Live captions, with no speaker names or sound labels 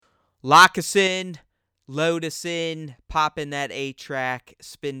Lock us in, load us in, pop in that 8-track,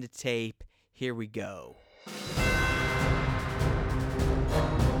 spin the tape. Here we go.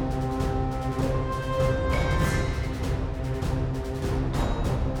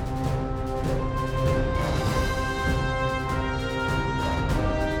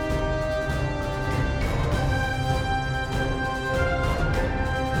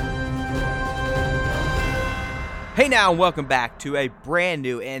 Hey now, and welcome back to a brand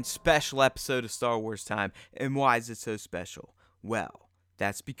new and special episode of Star Wars Time. And why is it so special? Well,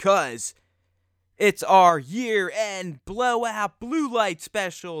 that's because it's our year-end blowout blue light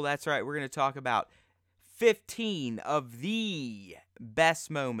special. That's right, we're going to talk about 15 of the best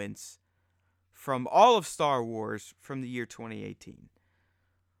moments from all of Star Wars from the year 2018.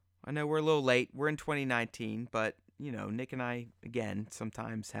 I know we're a little late. We're in 2019, but, you know, Nick and I, again,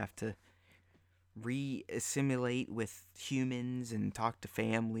 sometimes have to re-assimilate with humans and talk to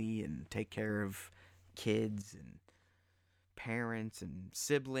family and take care of kids and parents and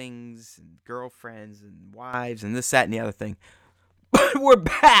siblings and girlfriends and wives and this, that, and the other thing. But we're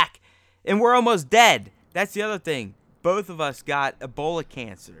back and we're almost dead. That's the other thing. Both of us got Ebola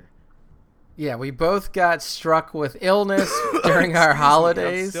cancer. Yeah, we both got struck with illness during our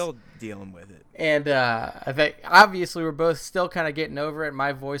holidays. I'm still dealing with it. And I think obviously we're both still kind of getting over it.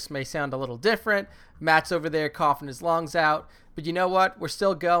 My voice may sound a little different. Matt's over there coughing his lungs out. But you know what? We're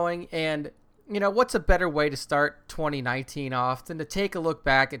still going. And, you know, what's a better way to start 2019 off than to take a look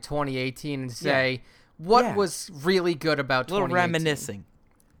back at 2018 and say, what was really good about 2018? A little reminiscing.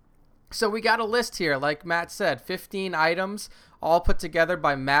 So we got a list here, like Matt said, 15 items, all put together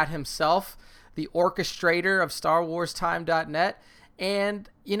by Matt himself, the orchestrator of StarWarsTime.net. And,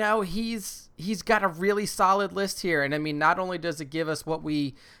 you know, he's got a really solid list here. And, I mean, not only does it give us what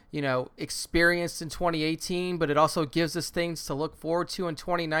we, you know, experienced in 2018, but it also gives us things to look forward to in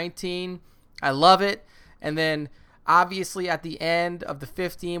 2019. I love it. And then, obviously, at the end of the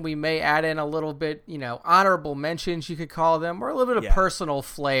 15, we may add in a little bit, you know, honorable mentions, you could call them, or a little bit of personal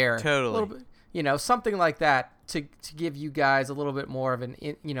flair. Totally. A little bit, you know, something like that to give you guys a little bit more of an,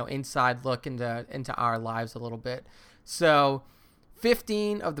 you know, inside look into our lives a little bit. So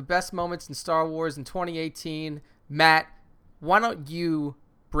 15 of the best moments in Star Wars in 2018. Matt, why don't you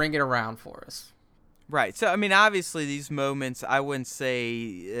bring it around for us? Right. So, I mean, obviously these moments, I wouldn't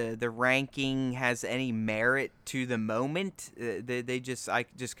say the ranking has any merit to the moment. I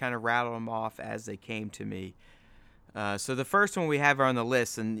just kind of rattled them off as they came to me. So the first one we have on the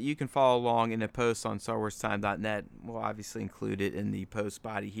list, and you can follow along in the post on StarWarsTime.net. We'll obviously include it in the post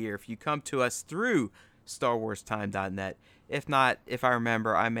body here. If you come to us through StarWarsTime.net, if not, if I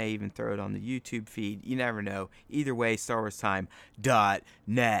remember, I may even throw it on the YouTube feed. You never know. Either way,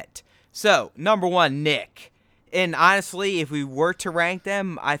 StarWarsTime.net. So, number one, Nick. And honestly, if we were to rank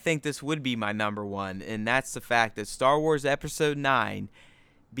them, I think this would be my number one. And that's the fact that Star Wars Episode 9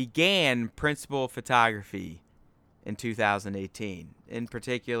 began principal photography in 2018. In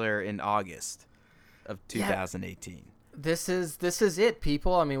particular, in August of 2018. Yeah. This is it,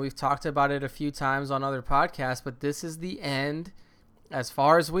 people. I mean, we've talked about it a few times on other podcasts, but this is the end, as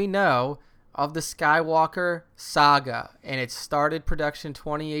far as we know, of the Skywalker saga. And it started production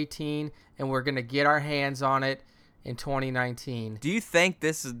 2018, and we're going to get our hands on it in 2019. Do you think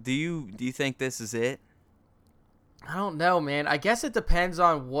this is it? I don't know, man. I guess it depends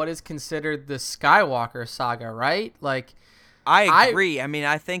on what is considered the Skywalker saga, right? Like, I agree. I mean,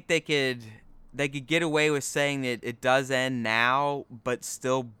 I think they could get away with saying that it does end now, but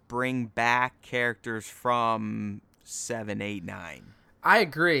still bring back characters from 7, 8, 9. I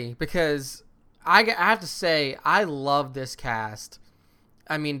agree, because I have to say, I love this cast.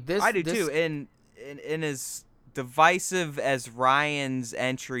 I mean, I do too. And as divisive as Ryan's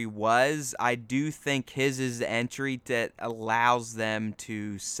entry was, I do think his is the entry that allows them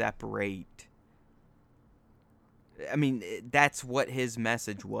to separate. I mean, that's what his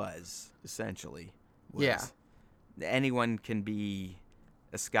message was, essentially. Yeah. Anyone can be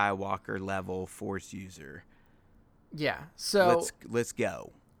a Skywalker level Force user. Yeah. So let's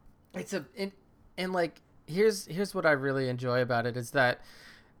go. And like, here's what I really enjoy about it is that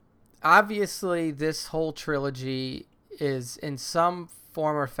obviously this whole trilogy is in some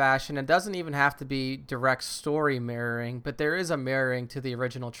form or fashion. It doesn't even have to be direct story mirroring, but there is a mirroring to the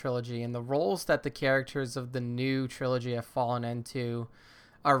original trilogy, and the roles that the characters of the new trilogy have fallen into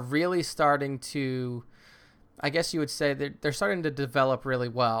are really starting to, I guess you would say, they're starting to develop really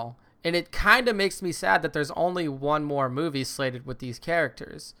well. And it kind of makes me sad that the's only one more movie slated with these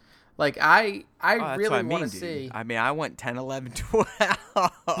characters. Like, I really want to see. I mean, I went 10, 11, 12.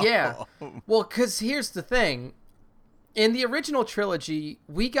 Yeah. Well, because here's the thing. in the original trilogy,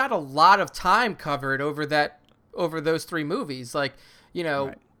 we got a lot of time covered over those 3 movies. Like,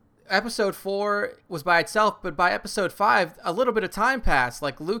 Right. episode 4 was by itself, but by episode 5, a little bit of time passed.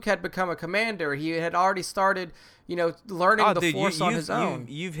 Like, Luke had become a commander. He had already started, learning the dude, Force on his own.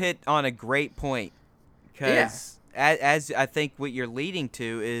 You've hit on a great point. Because as I think what you're leading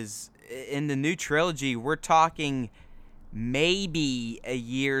to is, in the new trilogy, we're talking maybe a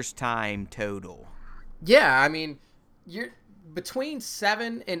year's time total. Yeah, I mean, you're between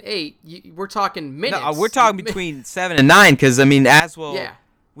 7 and 8. We're talking minutes. No, we're talking between 7 and 9. Because I mean, Yeah.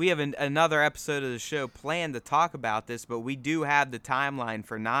 we have another episode of the show planned to talk about this, but we do have the timeline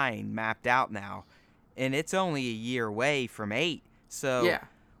for 9 mapped out now, and it's only a year away from 8. So Yeah.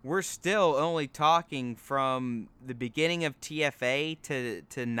 we're still only talking from the beginning of TFA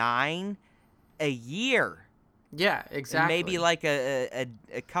to 9, a year. Yeah, exactly. And maybe like a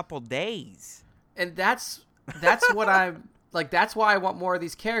couple days. And that's what I'm like. That's why I want more of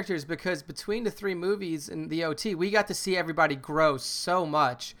these characters, because between the 3 movies and the OT, we got to see everybody grow so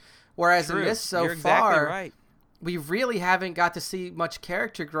much. Whereas True. in this You're exactly far, right. we really haven't got to see much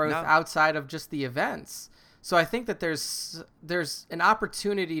character growth outside of just the events. So I think that there's an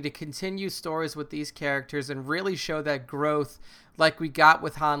opportunity to continue stories with these characters and really show that growth like we got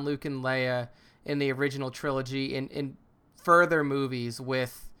with Han, Luke, and Leia in the original trilogy in further movies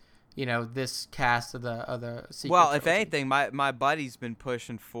with, this cast of the sequel Well, trilogy. if anything, my buddy's been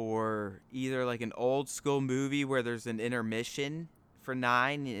pushing for either like an old school movie where there's an intermission for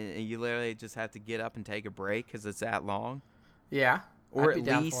 9 and you literally just have to get up and take a break because it's that long. Yeah. Or I'd be at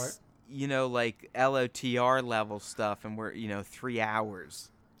down for it. least, like LOTR level stuff, and we're 3 hours.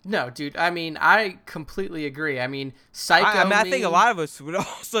 No, dude. I mean, I completely agree. I mean, Psycho. I think a lot of us would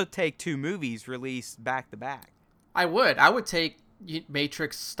also take 2 movies released back to back. I would take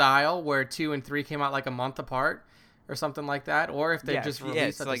Matrix style, where 2 and 3 came out like a month apart or something like that, or if they just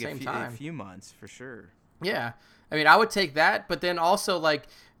released at like the same time. a few months for sure. Yeah, I mean, I would take that, but then also like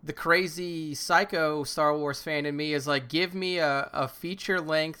the crazy psycho Star Wars fan in me is like, give me a feature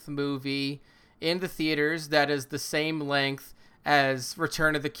length movie in the theaters that is the same length as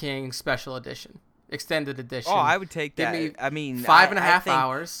Return of the King special edition, extended edition. Oh, I would take Give that. me I mean, 5.5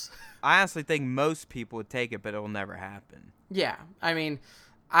 hours. I honestly think most people would take it, but it'll never happen. Yeah, I mean,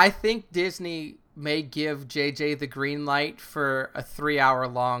 I think Disney may give JJ the green light for a 3-hour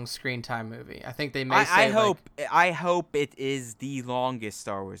long screen time movie. I think they may say I hope it is the longest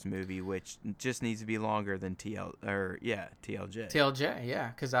Star Wars movie, which just needs to be longer than TLJ. TLJ, yeah,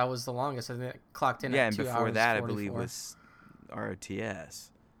 because that was the longest. I think it clocked in at 2 hours. And before that, 44. I believe was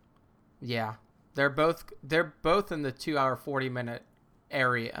ROTS. Yeah, they're both in the 2-hour 40-minute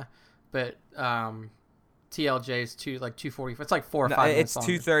area, but TLJ is 2:45. It's like 4 or 5 minutes. It's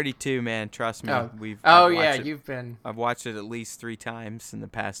 2:32, man. Trust me. I've watched it at least 3 times in the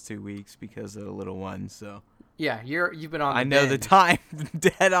past 2 weeks because of the little one. So yeah, you've been on. I know the time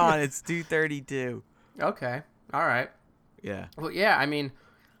dead on. It's 2:32. Okay, all right. Yeah. Well, yeah. I mean,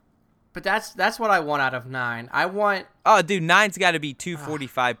 but that's what I want out of 9. I want. Oh, dude, 9's got to be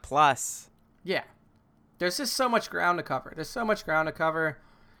 2:45 plus. Yeah, there's just so much ground to cover.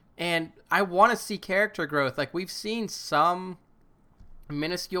 And I want to see character growth. Like, we've seen some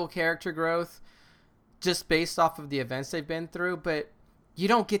minuscule character growth just based off of the events they've been through, but you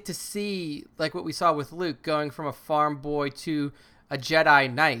don't get to see, like, what we saw with Luke going from a farm boy to a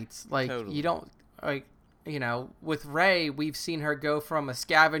Jedi Knight. Like, Totally. You don't, like, with Rey, we've seen her go from a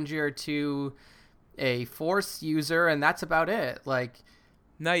scavenger to a Force user, and that's about it. Like,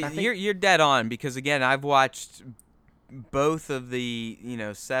 No, you're dead on, because, again, I've watched both of the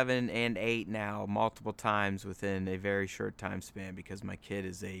 7 and 8 now multiple times within a very short time span, because my kid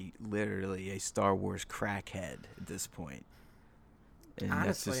is literally a Star Wars crackhead at this point, and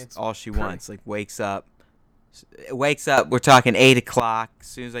honestly, that's just all she wants. Like, wakes up. We're talking 8 o'clock. As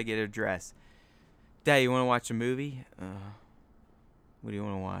soon as I get her dressed, Dad, you want to watch a movie? What do you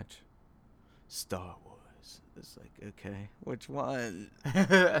want to watch? Star Wars. It's like, okay, which one?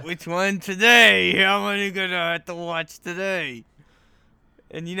 Which one today? How many gonna have to watch today?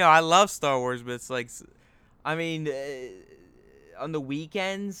 And I love Star Wars, but it's like, I mean, on the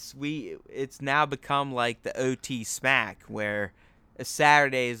weekends, it's now become like the OT smack, where a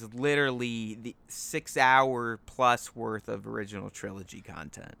Saturday is literally the 6-hour plus worth of original trilogy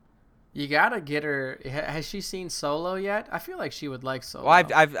content. You gotta get her. Has she seen Solo yet? I feel like she would like Solo.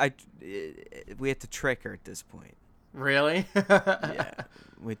 Well, we have to trick her at this point. Really? Yeah.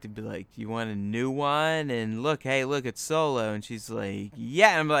 We have to be like, you want a new one? And look, it's Solo. And she's like,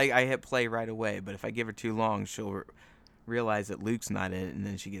 yeah. And I'm like, I hit play right away. But if I give her too long, she'll realize that Luke's not in it, and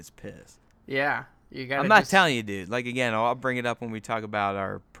then she gets pissed. Yeah. You gotta I'm not telling you, dude. Like, again, I'll bring it up when we talk about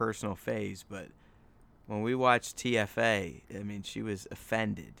our personal phase, but when we watched TFA, I mean, she was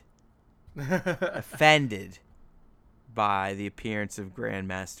offended by the appearance of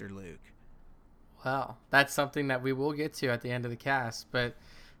Grandmaster Luke. Well, that's something that we will get to at the end of the cast. But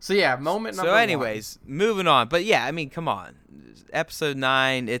so yeah, moment number So anyways, moving on. But yeah, I mean, come on. Episode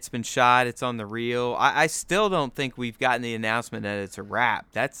 9, it's been shot. It's on the reel. I still don't think we've gotten the announcement that it's a wrap.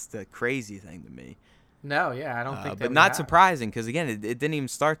 That's the crazy thing to me. No, yeah, I don't think But not surprising because, again, it didn't even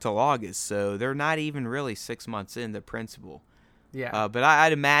start till August. So they're not even really 6 months in the principal. Yeah. But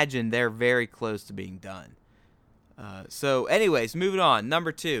I'd imagine they're very close to being done. So anyways, moving on.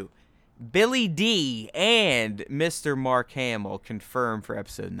 Number 2. Billy D and Mr. Mark Hamill confirmed for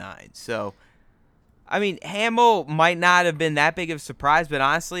episode 9. So, I mean, Hamill might not have been that big of a surprise, but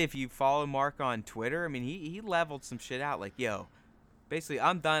honestly, if you follow Mark on Twitter, I mean, he leveled some shit out. Like, yo, basically,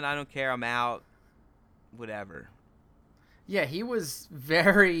 I'm done. I don't care. I'm out. Whatever. Yeah, he was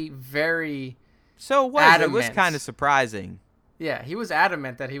very, very It was kind of surprising. Yeah, he was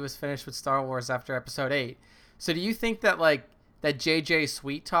adamant that he was finished with Star Wars after episode 8. So do you think that, like, that JJ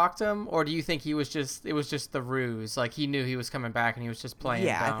sweet talked him, or do you think it was just the ruse? Like, he knew he was coming back and he was just playing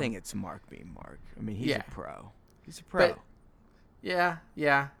Yeah, dumb? I think it's Mark being Mark. I mean, he's a pro. He's a pro. Yeah.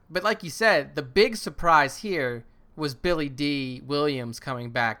 But like you said, the big surprise here was Billy D. Williams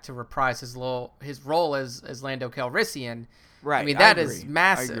coming back to reprise his role as Lando Calrissian. Right. I mean, that is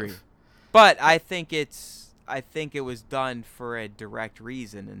massive. I agree. But I think it was done for a direct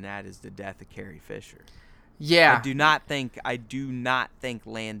reason, and that is the death of Carrie Fisher. Yeah. I do not think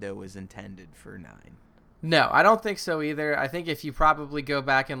Lando was intended for 9. No, I don't think so either. I think if you probably go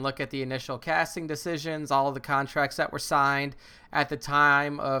back and look at the initial casting decisions, all of the contracts that were signed at the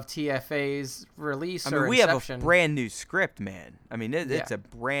time of TFA's release we inception. have a brand new script, man. I mean, it's a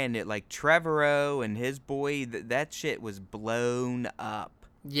brand new, like Trevorrow and his boy, that shit was blown up.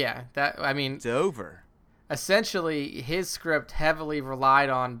 Yeah, it's over. Essentially, his script heavily relied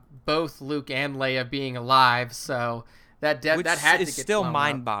on both Luke and Leia being alive, so that had to get It's still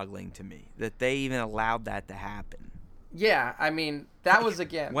mind-boggling up. to me that they even allowed that to happen. Yeah, I mean, that was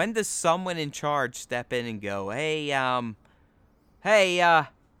again. When does someone in charge step in and go, "Hey, Mr.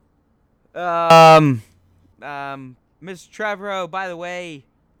 Trevorrow, by the way,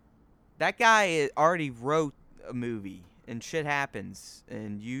 that guy already wrote a movie, and shit happens,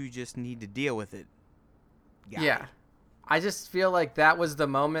 and you just need to deal with it." Yeah. I just feel like that was the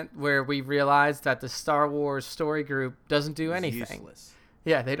moment where we realized that the Star Wars story group doesn't do anything. Useless.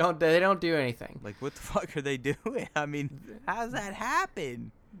 Yeah, they don't do anything. Like, what the fuck are they doing? I mean, how does that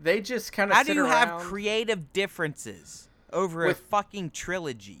happen? They just kind of How do you have creative differences over a fucking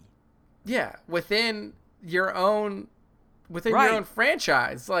trilogy? Yeah, within your own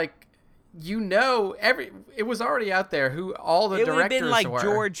franchise. Like, it was already out there who all the directors were. It would have been like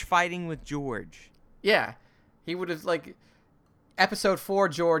George fighting with George. Yeah. He would have, like, episode 4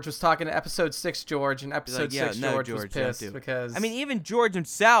 George was talking to episode 6 George, and episode 6 George was pissed because... I mean, even George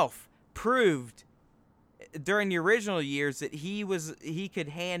himself proved during the original years that he could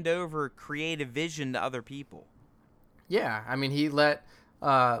hand over creative vision to other people. Yeah, I mean, he let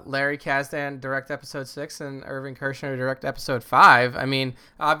Larry Kasdan direct episode 6 and Irving Kershner direct episode 5. I mean,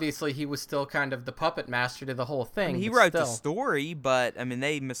 obviously he was still kind of the puppet master to the whole thing. I mean, he wrote the story, but I mean,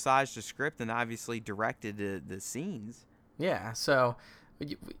 they massaged the script and obviously directed the scenes. Yeah, so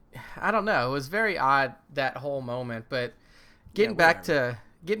I don't know. It was very odd, that whole moment, but getting back to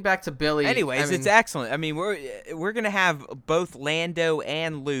Billy. Anyways, it's excellent. I mean, we're going to have both Lando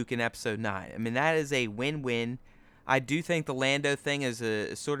and Luke in episode 9. I mean, that is a win-win. I do think the Lando thing is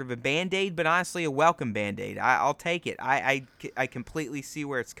a sort of a Band-Aid, but honestly a welcome Band-Aid. I'll take it. I completely see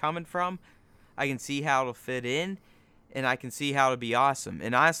where it's coming from. I can see how it'll fit in, and I can see how it'll be awesome.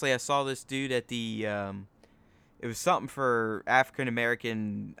 And honestly, I saw this dude at the it was something for African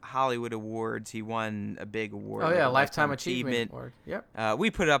American Hollywood Awards. He won a big award. Oh yeah, Lifetime Achievement Award. Yep.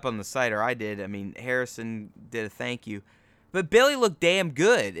 We put it up on the site, or I did. I mean, Harrison did a thank you. But Billy looked damn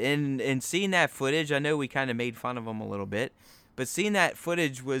good, and seeing that footage, I know we kind of made fun of him a little bit, but seeing that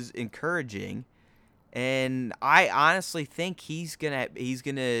footage was encouraging, and I honestly think he's gonna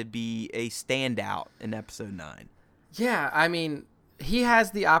be a standout in episode 9. Yeah, I mean, he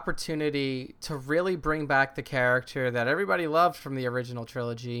has the opportunity to really bring back the character that everybody loved from the original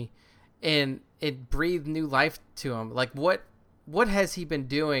trilogy, and it breathed new life to him. Like, what has he been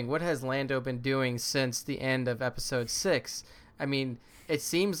doing? What has Lando been doing since the end of episode 6? I mean, it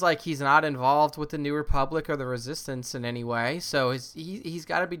seems like he's not involved with the New Republic or the Resistance in any way. So he's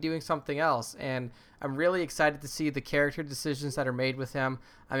got to be doing something else. And I'm really excited to see the character decisions that are made with him.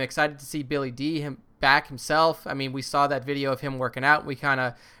 I'm excited to see Billy D back himself. I mean, we saw that video of him working out. We kind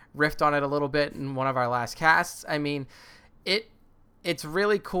of riffed on it a little bit in one of our last casts. I mean, it's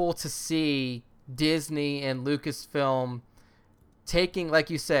really cool to see Disney and Lucasfilm taking, like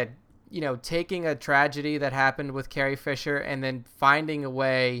you said, taking a tragedy that happened with Carrie Fisher and then finding a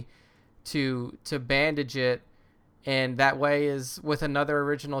way to bandage it, and that way is with another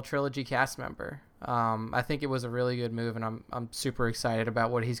original trilogy cast member. I think it was a really good move, and I'm super excited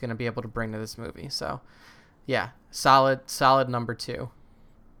about what he's going to be able to bring to this movie. So, yeah, solid number 2.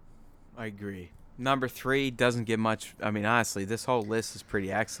 I agree. Number 3 doesn't get much. I mean, honestly, this whole list is pretty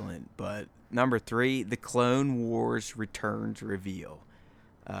excellent, but number 3, the Clone Wars Returns reveal.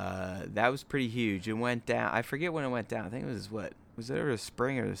 That was pretty huge. It went down. I forget when it went down. I think it was was it over the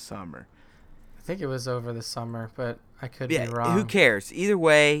spring or the summer? I think it was over the summer, but I could be wrong. Who cares? Either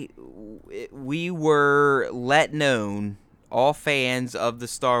way, we were let known, all fans of the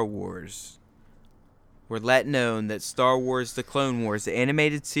Star Wars were let known that Star Wars The Clone Wars, the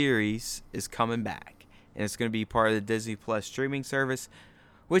animated series, is coming back. And it's going to be part of the Disney Plus streaming service,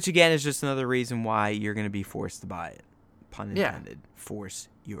 which again is just another reason why you're going to be forced to buy it. Pun intended. Yeah. Force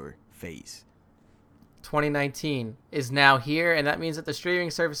your face. 2019 is now here, and that means that the streaming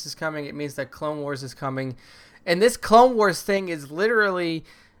service is coming. It means that Clone Wars is coming. And this Clone Wars thing is literally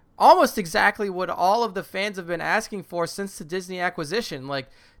almost exactly what all of the fans have been asking for since the Disney acquisition. Like,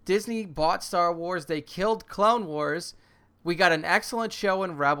 Disney bought Star Wars, they killed Clone Wars. We got an excellent show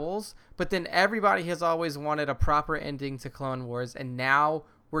in Rebels, but then everybody has always wanted a proper ending to Clone Wars, and now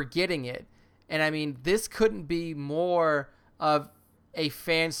we're getting it. And I mean, this couldn't be more of a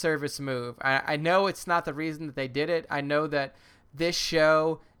fan service move. I know it's not the reason that they did it. I know that this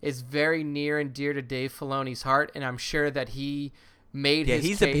show is very near and dear to Dave Filoni's heart, and I'm sure that he made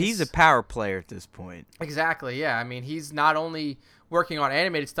his case. He's a power player at this point. Exactly, yeah. I mean, he's not only working on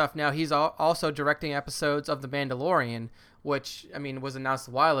animated stuff now, he's also directing episodes of The Mandalorian, which, I mean, was announced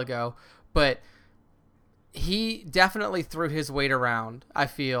a while ago. But he definitely threw his weight around, I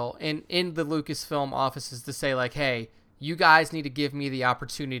feel, in the Lucasfilm offices to say, like, hey, you guys need to give me the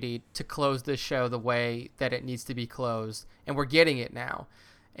opportunity to close this show the way that it needs to be closed. And we're getting it now.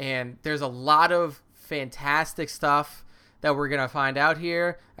 And there's a lot of fantastic stuff that we're going to find out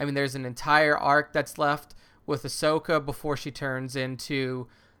here. I mean, there's an entire arc that's left with Ahsoka before she turns into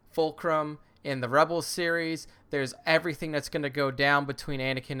Fulcrum in the Rebels series. There's everything that's going to go down between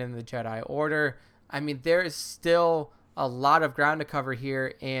Anakin and the Jedi Order. I mean, there is still a lot of ground to cover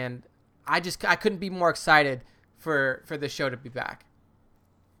here, and I couldn't be more excited for the show to be back.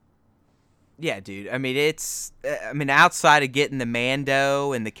 Yeah, dude. I mean, outside of getting the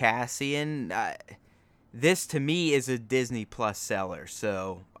Mando and the Cassian, this to me is a Disney Plus seller.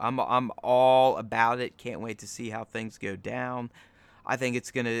 So I'm all about it. Can't wait to see how things go down. I think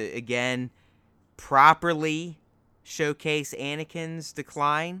it's going to, again, properly showcase Anakin's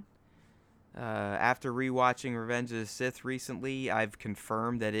decline. After rewatching Revenge of the Sith recently, I've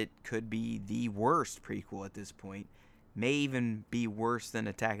confirmed that it could be the worst prequel at this point. May even be worse than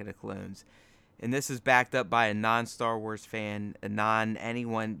Attack of the Clones. And this is backed up by a non-Star Wars fan,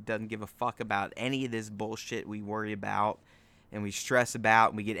 anyone doesn't give a fuck about any of this bullshit we worry about and we stress about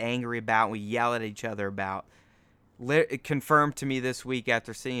and we get angry about and we yell at each other about. It confirmed to me this week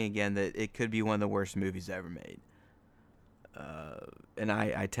after seeing it again that it could be one of the worst movies ever made. And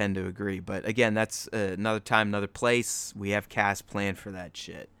I tend to agree. But again, that's another time, another place. We have cast planned for that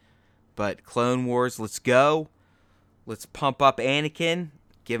shit. But Clone Wars, let's go. Let's pump up Anakin.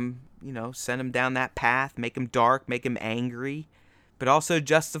 Give him, send him down that path. Make him dark. Make him angry. But also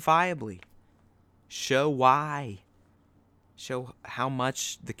justifiably. Show why. Show how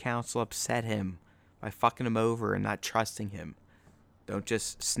much the council upset him by fucking him over and not trusting him. Don't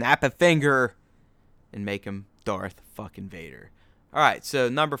just snap a finger and make him Darth fucking Vader. All right, so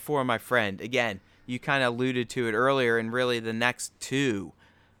number 4, my friend. Again, you kind of alluded to it earlier, and really the next 2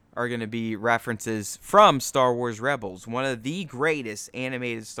 are going to be references from Star Wars Rebels, one of the greatest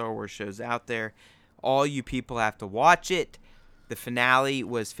animated Star Wars shows out there. All you people have to watch it. The finale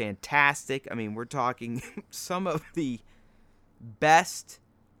was fantastic. I mean, we're talking some of the best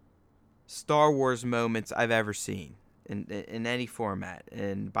Star Wars moments I've ever seen in any format.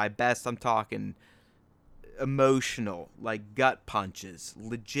 And by best, I'm talking emotional, like gut punches,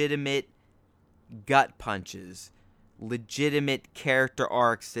 legitimate gut punches, legitimate character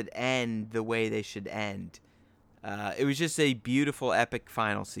arcs that end the way they should end. It was just a beautiful, epic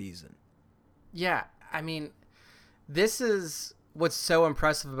final season. Yeah, I mean, this is what's so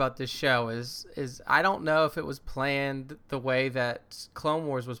impressive about this show is I don't know if it was planned the way that Clone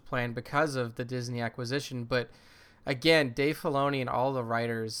Wars was planned because of the Disney acquisition, but again, Dave Filoni and all the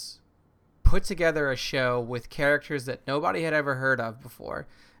writers put together a show with characters that nobody had ever heard of before.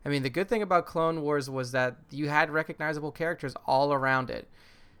 I mean, the good thing about Clone Wars was that you had recognizable characters all around it.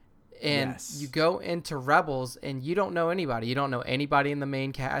 And you go into Rebels and you don't know anybody. You don't know anybody in the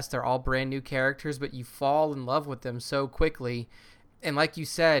main cast. They're all brand new characters, but you fall in love with them so quickly. And like you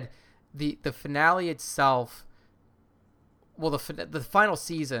said, the finale itself, well, the final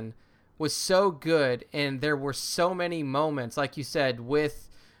season was so good, and there were so many moments, like you said, with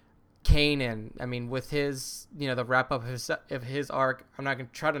Kanan. I mean, with his, the wrap up of his arc. I'm not going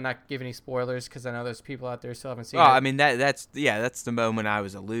to try to not give any spoilers because I know there's people out there who still haven't seen it. I mean, that's the moment I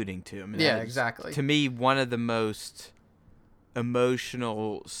was alluding to. I mean, yeah, exactly. To me, one of the most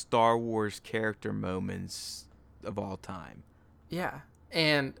emotional Star Wars character moments of all time. Yeah.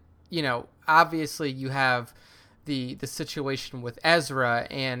 And, obviously you have the situation with Ezra,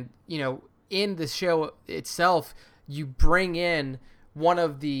 and, in the show itself, you bring in one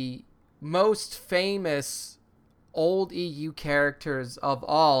of the most famous old EU characters of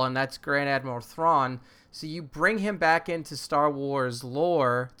all, and that's Grand Admiral Thrawn. So you bring him back into Star Wars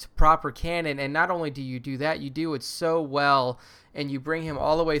lore to proper canon, and not only do you do that, you do it so well, and you bring him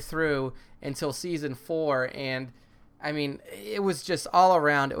all the way through until season 4, and I mean, it was just all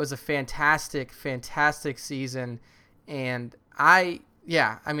around. It was a fantastic, fantastic season, and I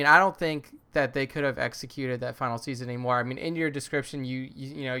don't think that they could have executed that final season anymore. I mean, in your description,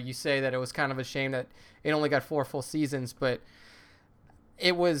 you say that it was kind of a shame that it only got 4 full seasons, but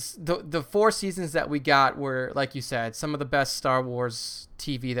it was the 4 seasons that we got were, like you said, some of the best Star Wars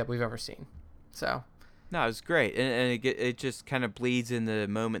TV that we've ever seen. So, no, it was great, and it just kind of bleeds into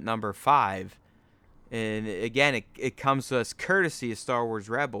moment number 5. And again, it comes to us courtesy of Star Wars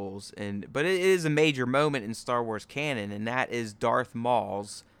Rebels, but it is a major moment in Star Wars canon, and that is Darth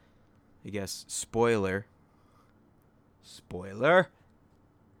Maul's, I guess, spoiler,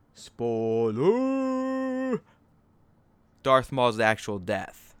 Darth Maul's actual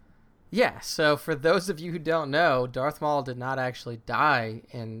death. Yeah, so for those of you who don't know, Darth Maul did not actually die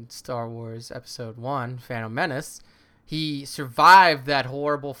in Star Wars Episode 1, Phantom Menace. He survived that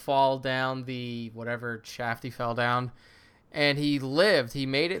horrible fall down the whatever shaft he fell down, and he lived. He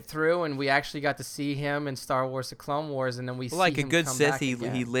made it through, and we actually got to see him in Star Wars: The Clone Wars, and then we see like a him good come Sith. back He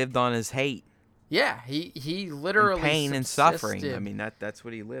lived on his hate. Yeah, he literally and pain and subsisted. suffering. I mean, that's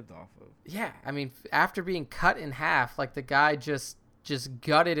what he lived off of. Yeah, I mean, after being cut in half, like the guy just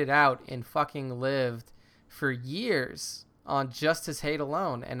gutted it out and fucking lived for years on just his hate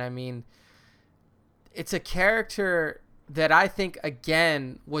alone. And I mean, it's a character that I think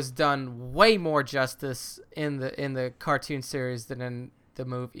again was done way more justice in the cartoon series than in the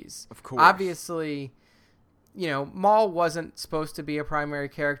movies. Of course. Obviously, Maul wasn't supposed to be a primary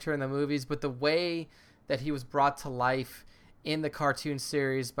character in the movies, but the way that he was brought to life in the cartoon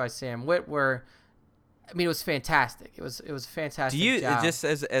series by Sam Witwer, I mean, it was fantastic. It was a fantastic job. Just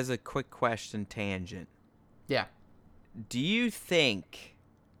as a quick question tangent. Yeah. Do you think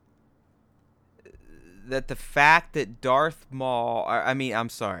that the fact that that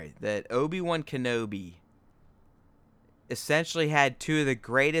Obi-Wan Kenobi essentially had 2 of the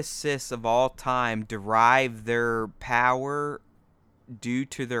greatest Siths of all time derive their power due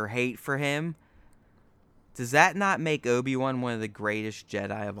to their hate for him, does that not make Obi-Wan one of the greatest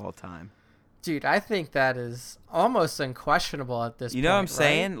Jedi of all time? Dude, I think that is almost unquestionable at this point. You know what I'm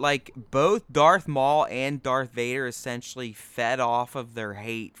saying? Like, both Darth Maul and Darth Vader essentially fed off of their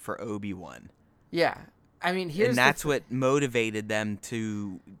hate for Obi-Wan. Yeah. I mean, that's what motivated them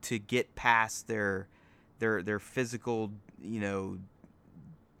to get past their physical,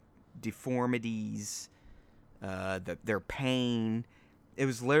 deformities, their pain. It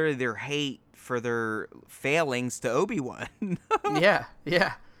was literally their hate for their failings to Obi-Wan. Yeah.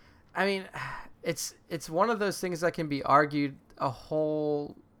 I mean, it's one of those things that can be argued a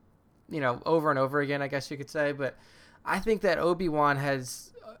whole, over and over again, I guess you could say. But I think that Obi-Wan has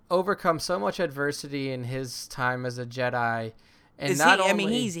overcome so much adversity in his time as a Jedi, and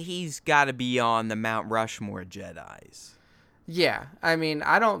he's got to be on the Mount Rushmore Jedis. Yeah, I mean,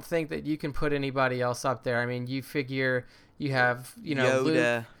 I don't think that you can put anybody else up there. I mean, you figure you have Yoda,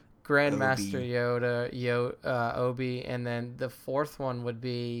 Luke, Grandmaster Yoda, Obi, and then the 4th one would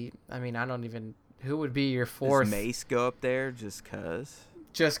be. I mean, who would be your 4th? Does Mace go up there just cause?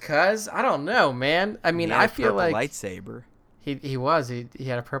 Just cause? I don't know, man. I mean, I feel like lightsaber. He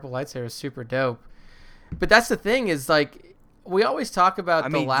had a purple lightsaber, super dope. But that's the thing is, like, we always talk about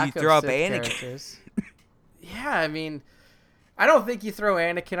the lack of Sith characters. Yeah, I mean, I don't think you throw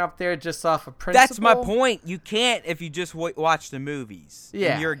Anakin up there just off of principle. That's my point. You can't if you just watch the movies.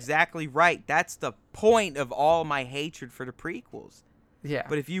 Yeah. And you're exactly right. That's the point of all my hatred for the prequels. Yeah.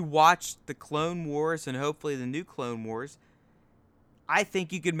 But if you watch the Clone Wars and hopefully the new Clone Wars, I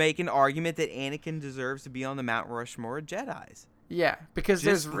think you could make an argument that Anakin deserves to be on the Mount Rushmore of Jedis. Yeah, because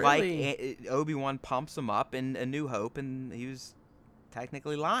Just there's really... like Obi-Wan pumps him up in A New Hope, and he was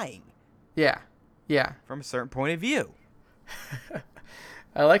technically lying. Yeah. From a certain point of view.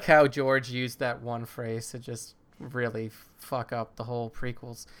 I like how George used that one phrase to just really fuck up the whole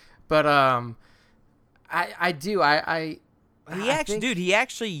prequels. But I do. He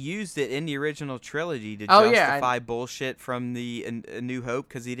actually used it in the original trilogy to Oh, justify bullshit from the A New Hope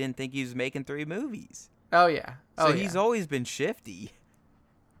because he didn't think he was making 3 movies. Oh yeah. So he's always been shifty.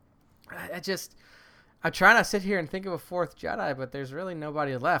 I'm trying to sit here and think of a 4th Jedi, but there's really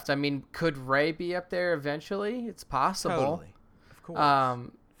nobody left. I mean, could Rey be up there eventually? It's possible. Totally. Of course.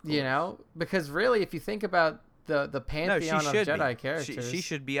 You know, because really, if you think about the pantheon of Jedi characters, she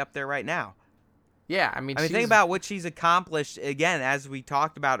should be up there right now. Yeah, I mean, think about what she's accomplished. Again, as we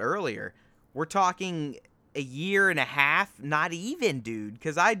talked about earlier, we're talking a year and a half, not even, dude.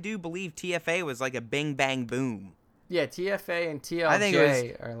 Because I do believe TFA was like a bing bang boom. Yeah, TFA and TLJ I think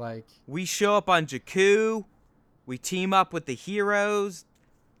are like... We show up on Jakku, we team up with the heroes,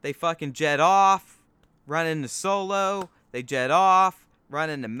 they fucking jet off, run into Solo, they jet off, run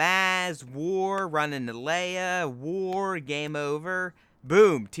into Maz, war, run into Leia, war, game over,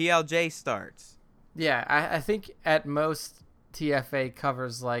 boom, TLJ starts. Yeah, I think at most TFA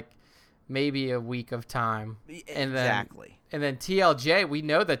covers like maybe a week of time. Exactly. And then TLJ, we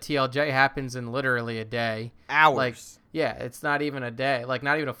know that TLJ happens in literally a day. Hours. Like, yeah, it's not even a day. Like,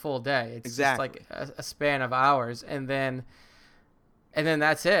 not even a full day. It's exactly. just like a span of hours. And then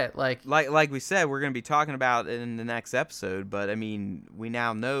that's it. Like we said, we're going to be talking about it in the next episode. But, I mean, we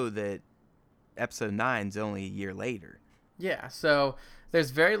now know that episode 9 is only a year later. Yeah, so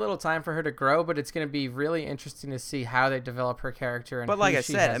there's very little time for her to grow, but it's going to be really interesting to see how they develop her character. And but like who I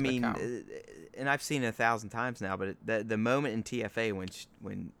she said, has I mean, become. And I've seen it 1,000 times now, but the moment in TFA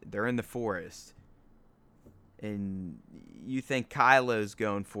when they're in the forest and you think Kylo's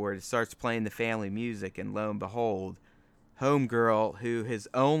going for it starts playing the family music, and lo and behold, homegirl, who has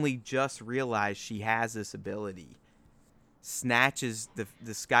only just realized she has this ability, snatches the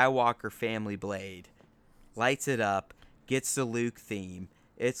Skywalker family blade, lights it up, gets the Luke theme.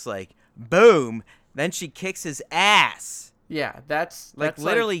 It's like, boom, then she kicks his ass. Yeah, that's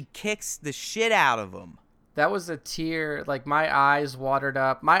literally kicks the shit out of him. That was a tear. Like, my eyes watered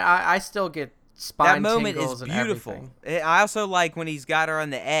up. I still get spine tingles. That moment tingles is beautiful. And everything. I also like when he's got her on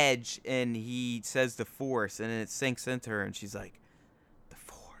the edge and he says the Force, and it sinks into her, and she's like, the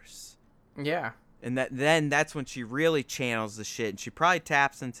Force. Yeah. And then that's when she really channels the shit, and she probably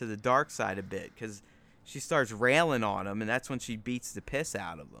taps into the dark side a bit because she starts railing on him, and that's when she beats the piss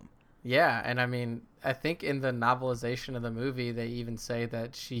out of him. Yeah, and I mean, I think in the novelization of the movie, they even say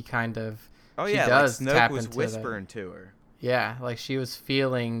that she kind of does like Snoke was whispering to her. Yeah, like she was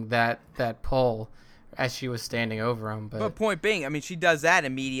feeling that pull as she was standing over him. But point being, I mean, she does that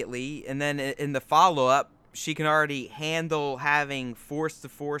immediately, and then in the follow-up, she can already handle having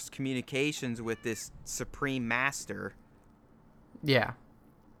force-to-force communications with this Supreme Master. Yeah.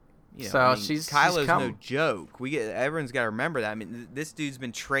 You know, so I mean, Kylo's no joke. Everyone's got to remember that. I mean, this dude's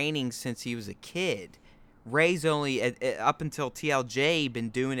been training since he was a kid. Rey's only up until TLJ been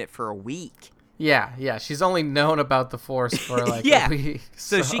doing it for a week. Yeah. She's only known about the Force for like a week.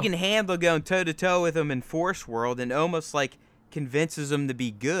 So she can handle going toe to toe with him in Force World and almost like convinces him to be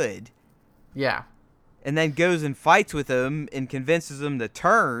good. Yeah. And then goes and fights with him and convinces him to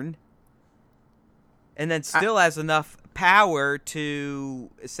turn. And then still has enough power to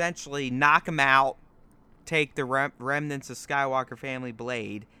essentially knock him out, take the remnants of Skywalker family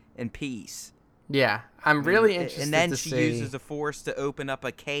blade in peace. Yeah, I'm really interested. And then she uses the Force to open up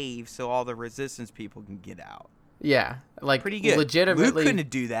a cave so all the Resistance people can get out. Yeah, like pretty good. Legitimately, Luke couldn't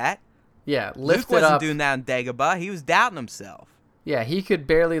do that. Yeah, Luke wasn't doing that on Dagobah. He was doubting himself. Yeah, he could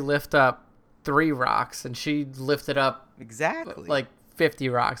barely lift up 3 rocks, and she lifted up like 50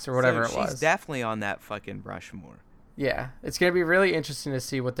 rocks or whatever it was. She's definitely on that fucking Rushmore. Yeah, it's going to be really interesting to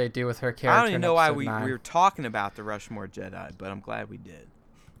see what they do with her character. I don't even know why we were talking about the Rushmore Jedi, but I'm glad we did.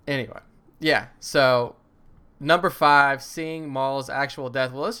 Anyway, yeah, so number 5, seeing Maul's actual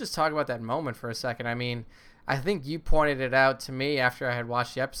death. Well, let's just talk about that moment for a second. I mean, I think you pointed it out to me after I had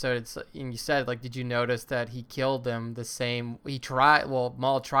watched the episode, and you said, like, did you notice that he killed them the same?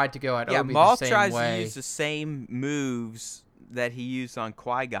 Maul tried to go at Obi Maul the same tries way. to use the same moves that he used on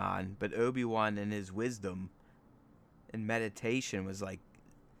Qui-Gon, but Obi-Wan in his wisdom and meditation was like,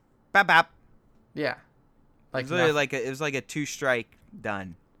 bap bap. Yeah. It was literally it was like a 2-strike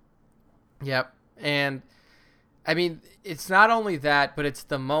done. Yep. And I mean, it's not only that, but it's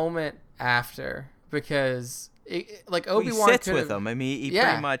the moment after, because Obi-Wan he sits with him. I mean, he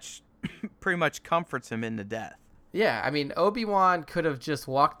pretty much comforts him into death. Yeah, I mean, Obi-Wan could have just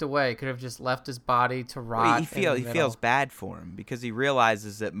walked away, could have just left his body to rot. He feels bad for him because he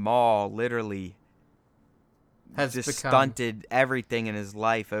realizes that Maul literally has just stunted everything in his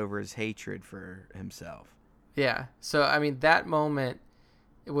life over his hatred for himself. Yeah. So, I mean, that moment,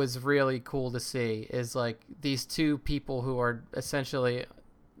 it was really cool to see, is like these two people who are essentially,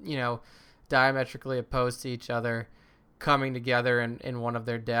 diametrically opposed to each other coming together in one of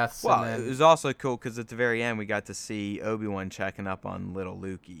their deaths. Well, it was also cool because at the very end we got to see Obi-Wan checking up on little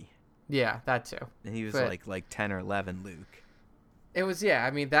Lukey. Yeah, that too. And he was like 10 or 11 Luke. It was, yeah.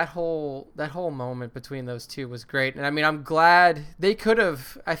 I mean, that whole moment between those two was great, and I mean, I'm glad they could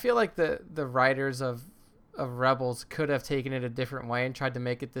have. I feel like the writers of Rebels could have taken it a different way and tried to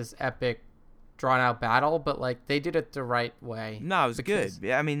make it this epic, drawn out battle, but like they did it the right way. No, it was good.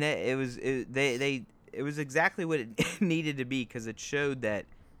 Yeah, I mean, it was exactly what it needed to be, because it showed that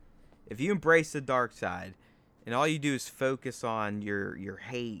if you embrace the dark side and all you do is focus on your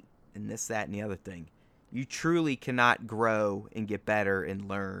hate and this, that, and the other thing, you truly cannot grow and get better and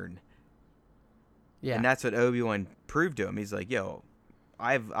learn. Yeah. And that's what Obi-Wan proved to him. He's like, yo,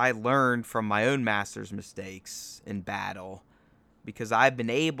 I learned from my own master's mistakes in battle because I've been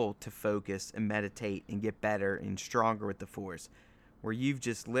able to focus and meditate and get better and stronger with the Force, where you've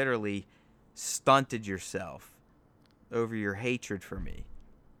just literally stunted yourself over your hatred for me.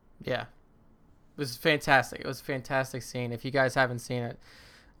 Yeah. It was fantastic. It was a fantastic scene. If you guys haven't seen it,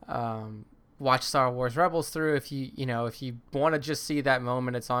 watch Star Wars Rebels through. If you want to just see that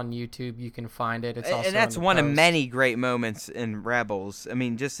moment, it's on YouTube. You can find it. It's also and that's one of many great moments in Rebels. I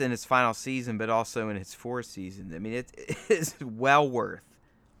mean, just in its final season, but also in its fourth season. I mean, it is well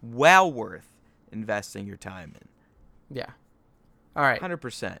worth investing your time in. Yeah. All right.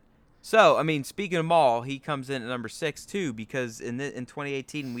 100%. So, I mean, speaking of Maul, he comes in at number 6 too, because in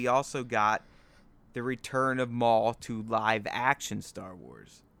 2018 we also got the return of Maul to live action Star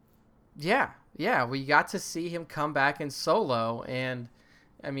Wars. Yeah, we got to see him come back in Solo, and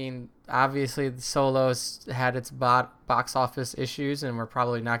I mean, obviously Solo's had its box office issues, and we're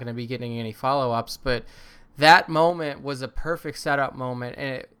probably not going to be getting any follow-ups, but that moment was a perfect setup moment,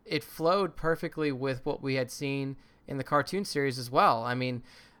 and it flowed perfectly with what we had seen in the cartoon series as well. I mean,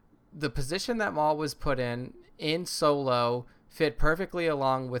 the position that Maul was put in Solo fit perfectly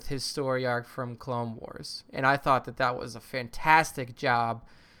along with his story arc from Clone Wars, and I thought that was a fantastic job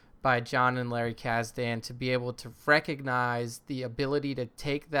by John and Larry Kasdan to be able to recognize the ability to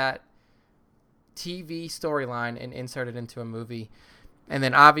take that TV storyline and insert it into a movie. And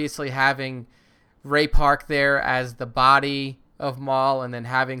then obviously having Ray Park there as the body of Maul, and then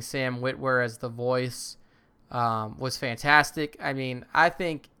having Sam Witwer as the voice was fantastic. I mean, I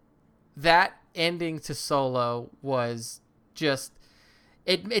think that ending to Solo was just...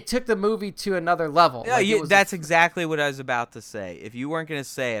 It took the movie to another level. Yeah, that's exactly what I was about to say. If you weren't going to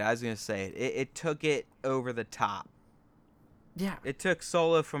say it, I was going to say it. It took it over the top. Yeah. It took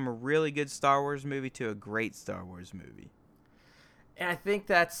Solo from a really good Star Wars movie to a great Star Wars movie. And I think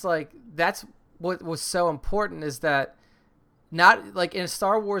that's what was so important, is that not like in a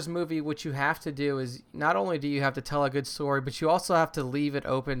Star Wars movie, what you have to do is not only do you have to tell a good story, but you also have to leave it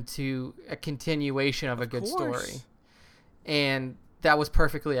open to a continuation of a good story. And that was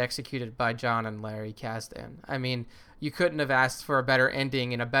perfectly executed by John and Larry Kasdan. I mean, you couldn't have asked for a better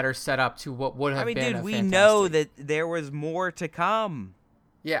ending and a better setup to what would have been a fantastic... we know that there was more to come.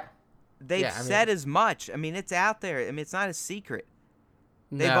 Yeah. They've said as much. I mean, it's out there. I mean, it's not a secret.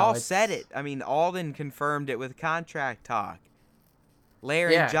 They've all said it. I mean, Alden confirmed it with contract talk.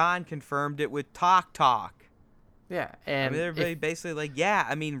 Larry and John confirmed it with talk. Yeah, and they're basically like, yeah.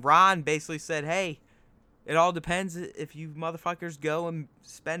 I mean, Ron basically said, hey, it all depends if you motherfuckers go and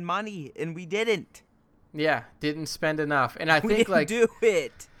spend money, and we didn't. Yeah, didn't spend enough. And I think we didn't do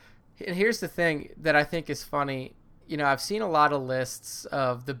it. And here's the thing that I think is funny. You know, I've seen a lot of lists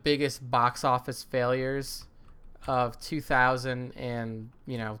of the biggest box office failures of 2000 and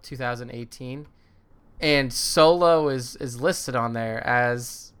 2018, and Solo is listed on there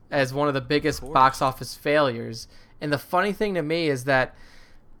as one of the biggest box office failures. And the funny thing to me is that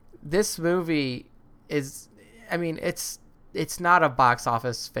this movie is, I mean, it's not a box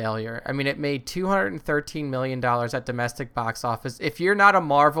office failure. I mean, it made $213 million at domestic box office. If you're not a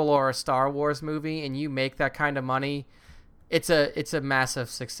Marvel or a Star Wars movie and you make that kind of money, it's a massive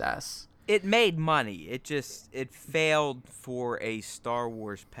success. It made money. It failed for a Star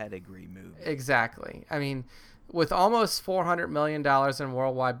Wars pedigree movie. Exactly. I mean, with almost $400 million in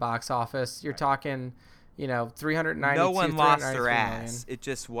worldwide box office, you're talking, 392. No one lost their ass. Million. It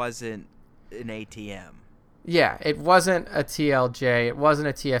just wasn't an ATM. Yeah, it wasn't a TLJ. It wasn't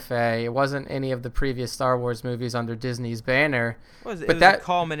a TFA. It wasn't any of the previous Star Wars movies under Disney's banner. It was a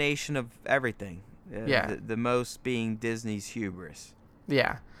culmination of everything. Yeah. The most being Disney's hubris.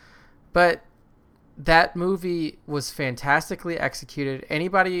 Yeah. But that movie was fantastically executed.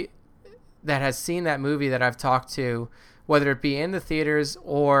 Anybody that has seen that movie that I've talked to, whether it be in the theaters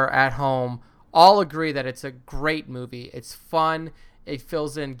or at home, all agree that it's a great movie. It's fun. It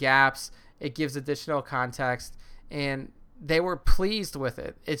fills in gaps. It gives additional context, and they were pleased with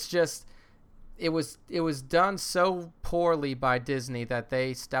it. It's just, it was done so poorly by Disney that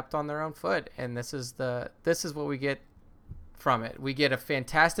they stepped on their own foot, and this is what we get from it. We get a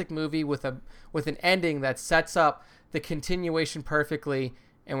fantastic movie with an ending that sets up the continuation perfectly,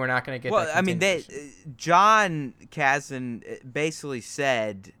 and we're not going to get. Well, that I mean, John Kasdan basically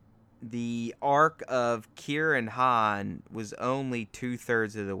said the arc of Kira and Han was only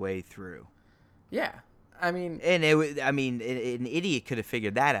 2/3 of the way through. Yeah, I mean, and an idiot could have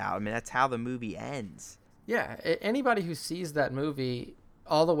figured that out. I mean, that's how the movie ends. Yeah, anybody who sees that movie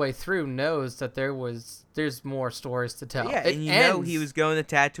all the way through knows that there's more stories to tell. Yeah, and know he was going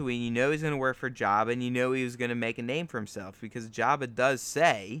to Tatooine. You know he's going to work for Jabba, and you know he was going to make a name for himself because Jabba does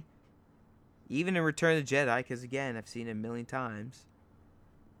say, even in Return of the Jedi, because again, I've seen it a million times.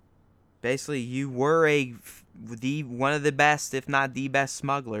 Basically, you were one of the best, if not the best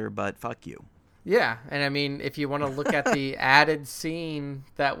smuggler, but fuck you. Yeah, and I mean, if you want to look at the added scene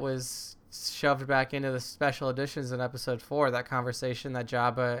that was shoved back into the special editions in Episode 4, that conversation that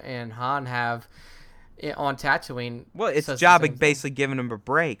Jabba and Han have on Tatooine. Well, it's Jabba basically giving him a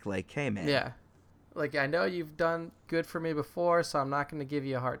break, like, hey, man. Yeah. Like, I know you've done good for me before, so I'm not going to give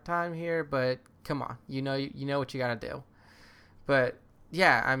you a hard time here, but come on. You know what you got to do. But,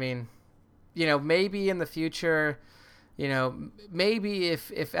 yeah, I mean, maybe in the future, maybe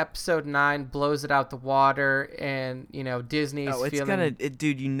if Episode 9 blows it out the water and, Disney's feeling...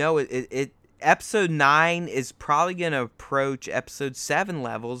 Dude, Episode 9 is probably going to approach Episode 7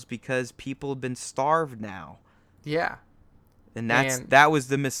 levels because people have been starved now. Yeah. And that was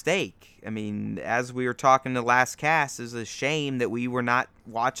the mistake. I mean, as we were talking in the last cast, it's a shame that we were not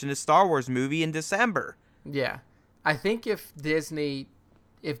watching a Star Wars movie in December. Yeah. I think if Disney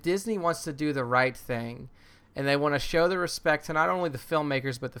wants to do the right thing and they want to show the respect to not only the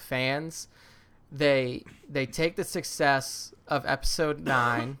filmmakers but the fans, they take the success of Episode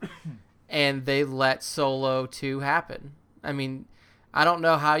 9 and they let Solo 2 happen. I mean, I don't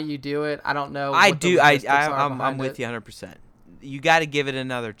know how you do it. I don't know. I'm with you 100%. You got to give it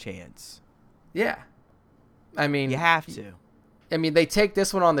another chance. Yeah. I mean, you have to. I mean, they take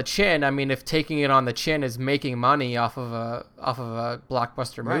this one on the chin. I mean, if taking it on the chin is making money off of a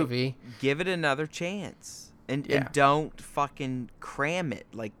blockbuster movie, give it another chance, and don't fucking cram it,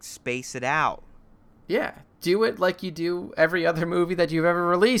 like space it out. Yeah, do it like you do every other movie that you've ever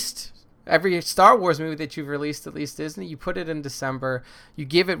released. Every Star Wars movie that you've released, at least Disney, you put it in December. You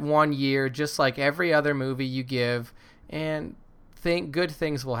give it 1 year, just like every other movie you give, and good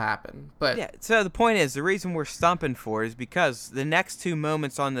things will happen. But yeah, so the point is, the reason we're stumping for is because the next two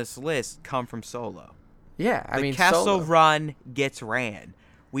moments on this list come from Solo. Yeah, the Kessel Run gets ran.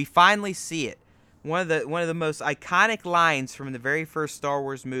 We finally see it. One of the most iconic lines from the very first Star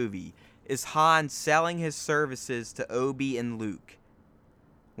Wars movie is Han selling his services to Obi and Luke.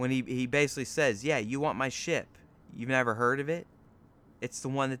 When he basically says, "Yeah, you want my ship? You've never heard of it? It's the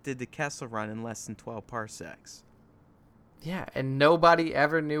one that did the Kessel Run in less than 12 parsecs." Yeah, and nobody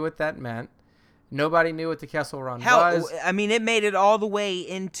ever knew what that meant. Nobody knew what the Kessel Run was. I mean, it made it all the way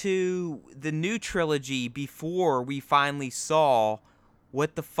into the new trilogy before we finally saw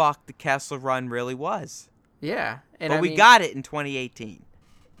what the fuck the Kessel Run really was. Yeah. But we got it in 2018.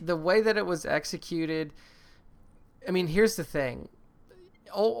 The way that it was executed, I mean, here's the thing.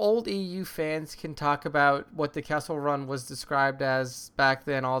 Old EU fans can talk about what the Kessel Run was described as back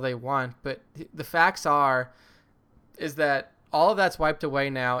then all they want, but the facts is that all of that's wiped away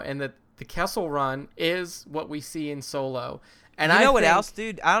now, and that the Kessel Run is what we see in Solo. And what else,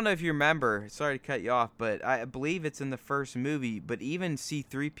 dude? I don't know if you remember. Sorry to cut you off, but I believe it's in the first movie. But even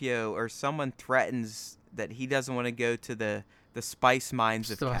C-3PO or someone threatens that he doesn't want to go to the spice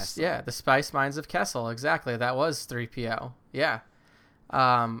mines of Kessel. Yeah, the spice mines of Kessel. Exactly. That was 3PO. Yeah.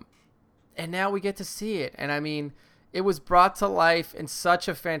 And now we get to see it. And I mean, it was brought to life in such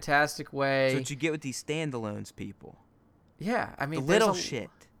a fantastic way. That's what you get with these standalones, people. Yeah, I mean, the little shit.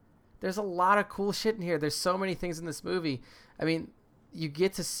 there's a lot of cool shit in here. There's so many things in this movie. I mean, you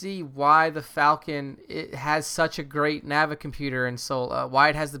get to see why the Falcon it has such a great navicomputer in Solo, why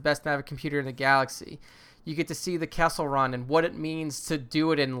it has the best navicomputer in the galaxy. You get to see the Kessel Run and what it means to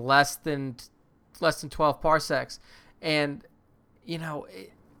do it in less than 12 parsecs. And, I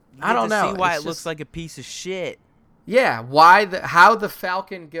don't know. See why it looks like a piece of shit. Yeah, how the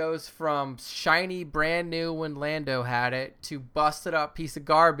Falcon goes from shiny, brand new when Lando had it to busted up piece of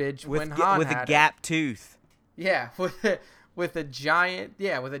garbage when Han with had a gap tooth. Yeah, with a giant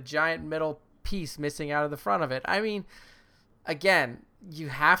middle piece missing out of the front of it. I mean, again, you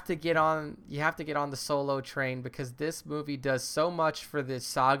have to get on the Solo train because this movie does so much for the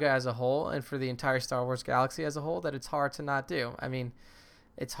saga as a whole and for the entire Star Wars galaxy as a whole that it's hard to not do. I mean,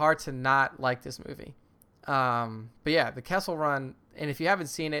 it's hard to not like this movie. But yeah, the Kessel Run, and if you haven't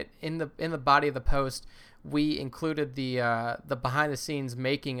seen it, in the body of the post, we included the behind the scenes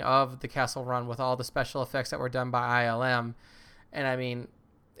making of the Kessel Run with all the special effects that were done by ILM, and I mean,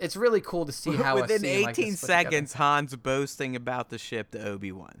 it's really cool to see how within 18 seconds Han's boasting about the ship to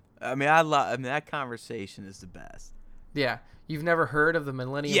Obi-Wan. I mean, that conversation is the best. Yeah, you've never heard of the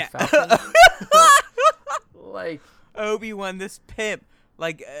Millennium Falcon? Like Obi-Wan, this pimp.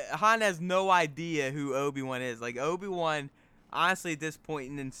 Like, Han has no idea who Obi-Wan is. Like, Obi-Wan, honestly, at this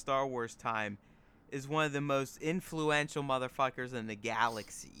point in Star Wars time, is one of the most influential motherfuckers in the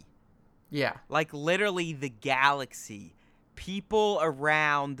galaxy. Yeah. Like, literally the galaxy. People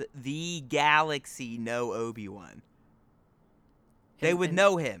around the galaxy know Obi-Wan. They would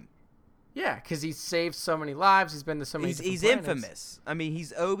know him. Yeah, because he's saved so many lives. He's been to so many different He's planets. infamous. I mean,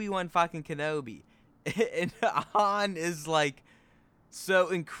 he's Obi-Wan fucking Kenobi. And Han is, like, so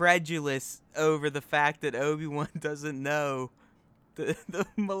incredulous over the fact that Obi-Wan doesn't know the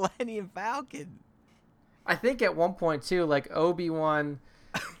Millennium Falcon. I think at one point too, like Obi-Wan,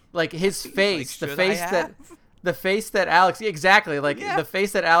 like his face, like, the face that Alex, exactly, like the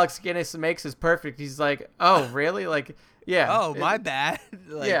face that Alex Guinness makes is perfect. He's like, oh really? Like, yeah. Oh, my bad.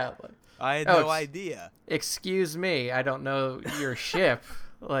 Like, yeah. I had no idea. Excuse me, I don't know your ship.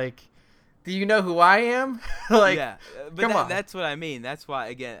 Like, do you know who I am? Like, yeah, but come on. That's what I mean. That's why,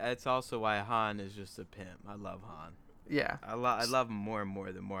 again, that's also why Han is just a pimp. I love Han. Yeah. I love him more and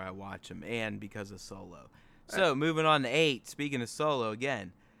more the more I watch him, and because of Solo. So, moving on to 8, speaking of Solo,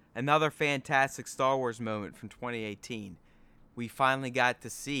 again, another fantastic Star Wars moment from 2018. We finally got to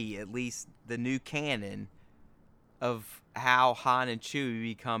see at least the new canon of how Han and Chewie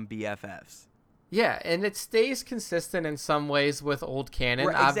become BFFs. Yeah, and it stays consistent in some ways with old canon,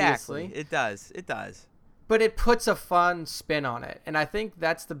 obviously. Exactly. It does. But it puts a fun spin on it. And I think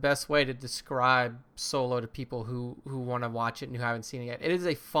that's the best way to describe Solo to people who want to watch it and who haven't seen it yet. It is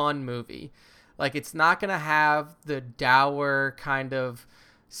a fun movie. Like, it's not going to have the dour kind of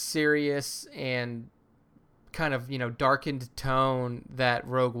serious and kind of, darkened tone that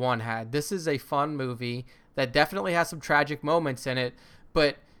Rogue One had. This is a fun movie that definitely has some tragic moments in it,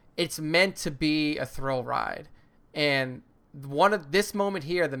 but it's meant to be a thrill ride. And this moment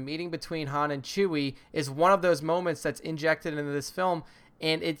here, the meeting between Han and Chewie, is one of those moments that's injected into this film,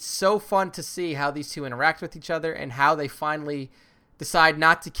 and it's so fun to see how these two interact with each other and how they finally decide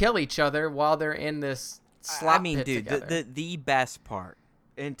not to kill each other while they're in this slot pit together. The best part,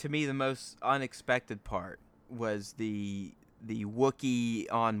 and to me the most unexpected part, was the Wookiee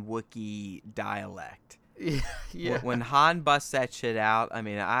on Wookiee dialect. Yeah. When Han busts that shit out, I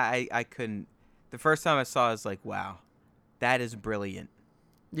mean, I couldn't. The first time I saw it, I was like, wow, that is brilliant.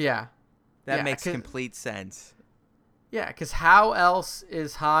 Yeah. That makes complete sense. Yeah, because how else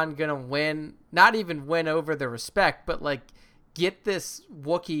is Han going to win, not even win over the respect, but, like, get this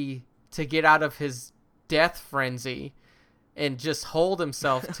Wookiee to get out of his death frenzy and just hold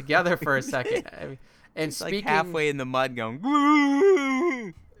himself together for a second. I mean, and speaking, like halfway in the mud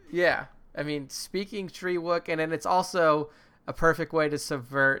going, yeah. I mean, speaking Treewook, and then it's also a perfect way to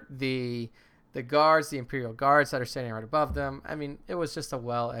subvert the guards, the Imperial guards that are standing right above them. I mean, it was just a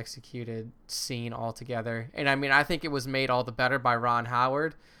well-executed scene altogether. And, I mean, I think it was made all the better by Ron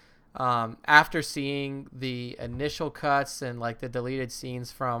Howard. After seeing the initial cuts and, like, the deleted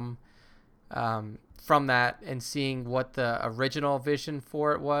scenes from that and seeing what the original vision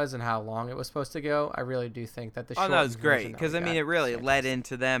for it was and how long it was supposed to go, I really do think that the short that was great, because, I mean, it really fantastic. led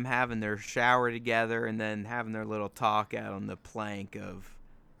into them having their shower together and then having their little talk out on the plank of,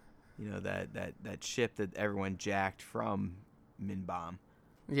 that ship that everyone jacked from Minbom.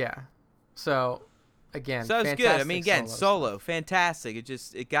 Yeah. So, again, so it's good. I mean, again, Solo, fantastic.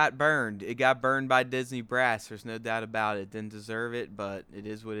 It got burned. It got burned by Disney brass. There's no doubt about it. Didn't deserve it, but it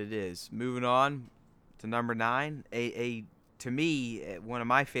is what it is. Moving on to number 9, a to me, one of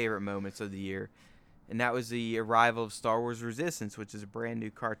my favorite moments of the year, and that was the arrival of Star Wars Resistance, which is a brand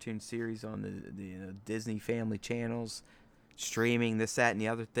new cartoon series on the Disney family channels, streaming this, that, and the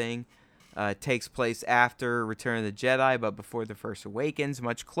other thing. It takes place after Return of the Jedi, but before The Force Awakens,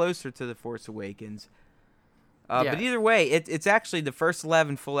 much closer to The Force Awakens. But either way, it's actually the first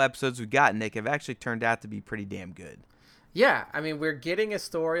 11 full episodes we got, Nick, have actually turned out to be pretty damn good. Yeah, I mean, we're getting a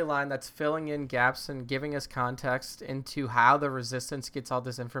storyline that's filling in gaps and giving us context into how the Resistance gets all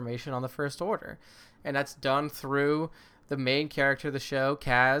this information on the First Order. And that's done through the main character of the show,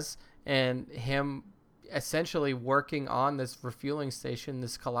 Kaz, and him essentially working on this refueling station,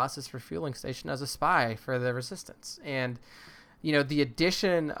 this Colossus refueling station, as a spy for the Resistance. And, you know, the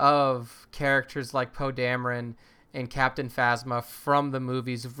addition of characters like Poe Dameron and Captain Phasma from the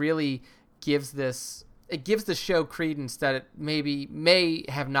movies really gives the show credence that it may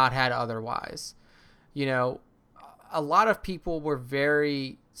have not had otherwise. You know, a lot of people were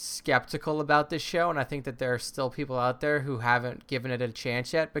very skeptical about this show, and I think that there are still people out there who haven't given it a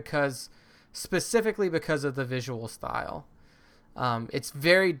chance yet specifically because of the visual style. It's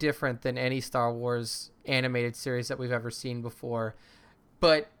very different than any Star Wars animated series that we've ever seen before,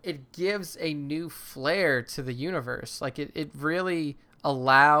 but it gives a new flair to the universe. Like it really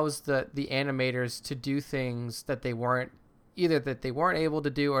allows the animators to do things that they weren't able to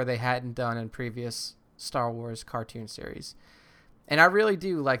do or they hadn't done in previous Star Wars cartoon series. And I really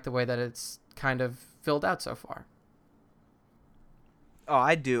do like the way that it's kind of filled out so far. Oh,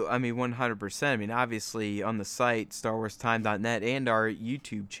 I do. I mean, 100%. I mean, obviously, on the site, StarWarsTime.net, and our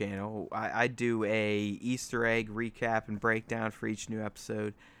YouTube channel, I do a Easter egg recap and breakdown for each new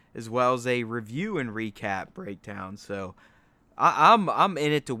episode, as well as a review and recap breakdown. So I'm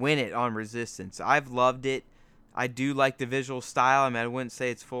in it to win it on Resistance. I've loved it. I do like the visual style. I mean, I wouldn't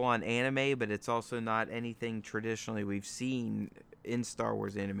say it's full-on anime, but it's also not anything traditionally we've seen in Star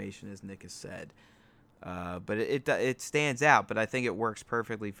Wars animation, as Nick has said. But it stands out, but I think it works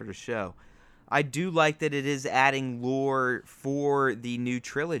perfectly for the show. I do like that it is adding lore for the new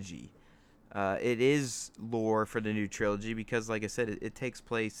trilogy. It is lore for the new trilogy because, like I said, it takes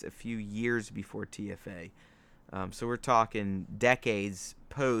place a few years before TFA. So we're talking decades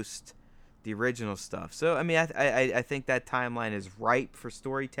post the original stuff. So, I mean, I think that timeline is ripe for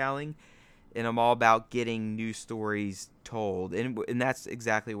storytelling, and I'm all about getting new stories told, and that's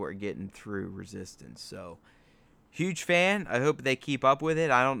exactly what we're getting through Resistance. So, huge fan. I hope they keep up with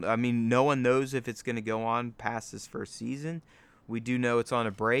it. I mean, no one knows if it's going to go on past this first season. We do know it's on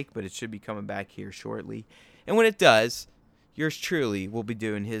a break, but it should be coming back here shortly. And when it does, yours truly will be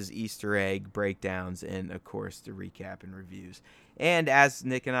doing his Easter egg breakdowns and, of course, the recap and reviews. And as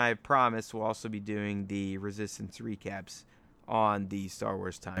Nick and I have promised, we'll also be doing the Resistance recaps on the Star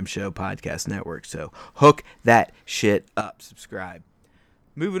Wars Time Show podcast network. So hook that shit up. Subscribe.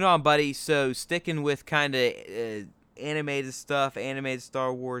 Moving on, buddy. So sticking with kind of animated stuff, animated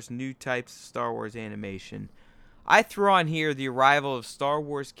Star Wars, new types of Star Wars animation. I threw on here the arrival of Star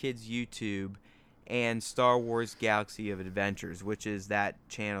Wars Kids YouTube and Star Wars Galaxy of Adventures, which is that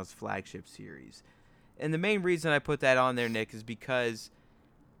channel's flagship series. And the main reason I put that on there, Nick, is because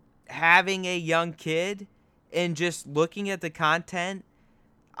having a young kid and just looking at the content,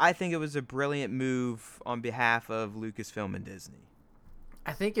 I think it was a brilliant move on behalf of Lucasfilm and Disney.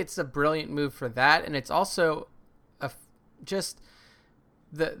 I think it's a brilliant move for that, and it's also just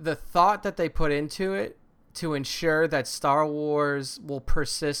the thought that they put into it to ensure that Star Wars will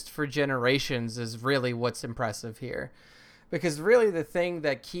persist for generations is really what's impressive here. Because really the thing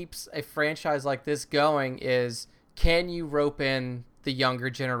that keeps a franchise like this going is, can you rope in the younger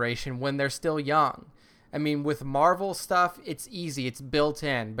generation when they're still young? I mean, with Marvel stuff, it's easy. It's built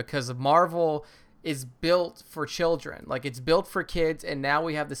in because Marvel is built for children. Like, it's built for kids, and now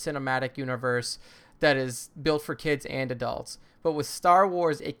we have the cinematic universe that is built for kids and adults. But with Star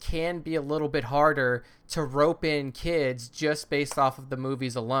Wars, it can be a little bit harder to rope in kids just based off of the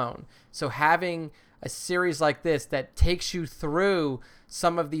movies alone. So having a series like this that takes you through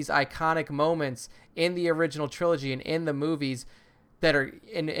some of these iconic moments in the original trilogy and in the movies that are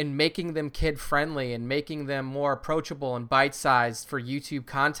in making them kid friendly and making them more approachable and bite-sized for YouTube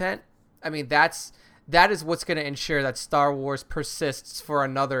content. I mean, that is what's going to ensure that Star Wars persists for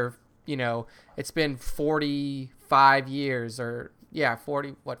another, it's been 45 years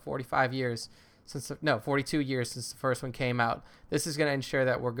 45 years 42 years since the first one came out. This is going to ensure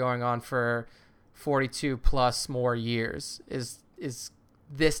that we're going on for 42 plus more years is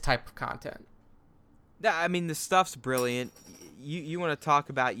this type of content. I mean, the stuff's brilliant. you want to talk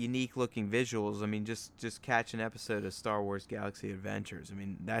about unique looking visuals. I mean, just catch an episode of Star Wars Galaxy Adventures. I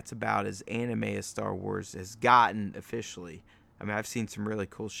mean, that's about as anime as Star Wars has gotten officially. I mean, I've seen some really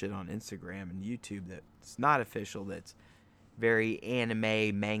cool shit on Instagram and YouTube that's not official, that's very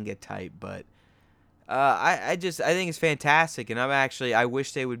anime manga type, but I think it's fantastic, and I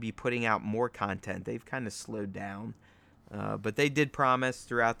wish they would be putting out more content. They've kind of slowed down, but they did promise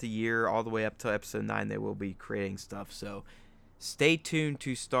throughout the year, all the way up to episode 9, they will be creating stuff. So stay tuned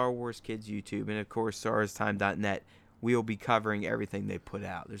to Star Wars Kids YouTube, and of course StarWarsTime.net. We will be covering everything they put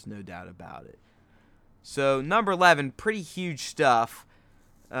out. There's no doubt about it. So number 11, pretty huge stuff.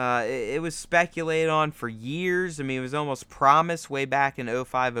 It was speculated on for years. I mean, it was almost promised way back in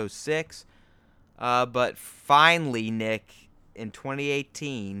 05-06. But finally, Nick, in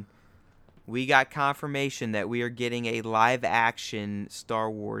 2018, we got confirmation that we are getting a live-action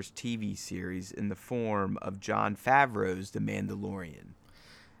Star Wars TV series in the form of Jon Favreau's The Mandalorian.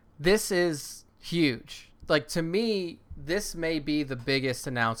 This is huge. Like, to me, this may be the biggest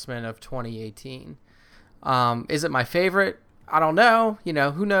announcement of 2018. Is it my favorite? I don't know.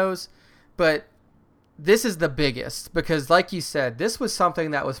 Who knows? But this is the biggest because, like you said, this was something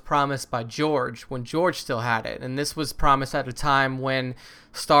that was promised by George when George still had it. And this was promised at a time when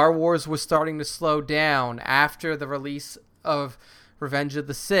Star Wars was starting to slow down after the release of Revenge of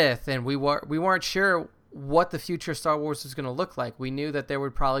the Sith. And we weren't sure what the future Star Wars was going to look like. We knew that there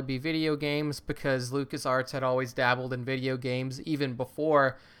would probably be video games because LucasArts had always dabbled in video games even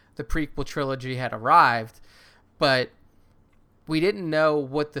before the prequel trilogy had arrived. But we didn't know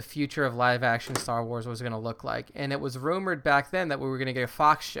what the future of live-action Star Wars was going to look like. And it was rumored back then that we were going to get a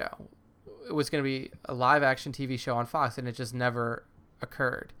Fox show. It was going to be a live-action TV show on Fox, and it just never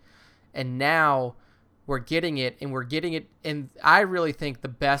occurred. And now we're getting it, and we're getting it in, I really think, the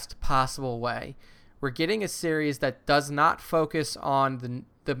best possible way. We're getting a series that does not focus on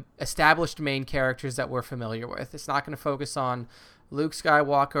the established main characters that we're familiar with. It's not going to focus on Luke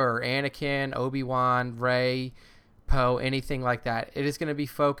Skywalker or Anakin, Obi-Wan, Rey, Poe, anything like that. It is going to be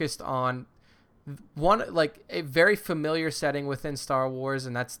focused on a very familiar setting within Star Wars,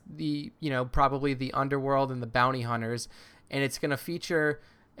 and that's probably the underworld and the bounty hunters. And it's going to feature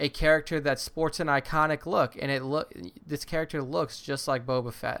a character that sports an iconic look, and this character looks just like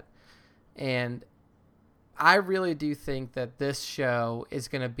Boba Fett. And I really do think that this show is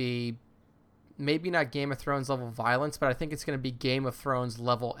going to be maybe not Game of Thrones level violence, but I think it's going to be Game of Thrones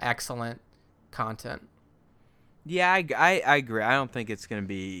level excellent content. Yeah, I agree. I don't think it's going to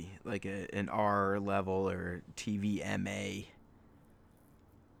be like an R level or TVMA.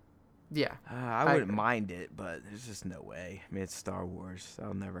 Yeah. I wouldn't mind it, but there's just no way. I mean, it's Star Wars.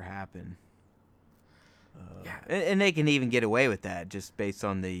 That'll never happen. Yeah. And they can even get away with that just based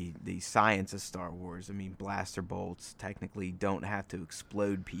on the science of Star Wars. I mean, blaster bolts technically don't have to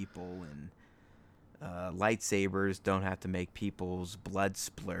explode people, and lightsabers don't have to make people's blood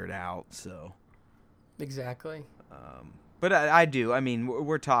splurt out, so... Exactly. But I do. I mean,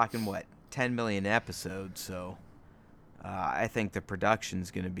 we're talking, 10 million episodes, so I think the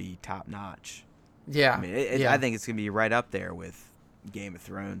production's going to be top-notch. Yeah. I mean, I think it's going to be right up there with Game of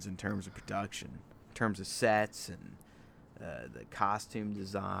Thrones in terms of production, in terms of sets and the costume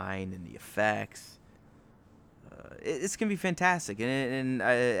design and the effects. It's going to be fantastic. And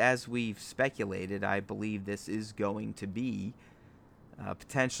as we've speculated, I believe this is going to be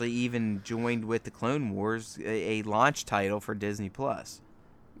potentially even joined with the Clone Wars, a launch title for Disney Plus.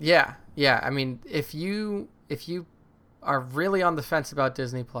 Yeah. I mean, if you are really on the fence about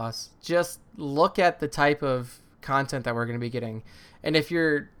Disney Plus, just look at the type of content that we're going to be getting. And if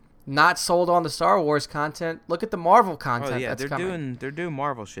you're not sold on the Star Wars content, look at the Marvel content. Oh yeah, that's coming. They're doing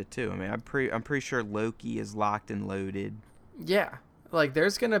Marvel shit too. I mean, I'm pretty sure Loki is locked and loaded. Yeah. Like,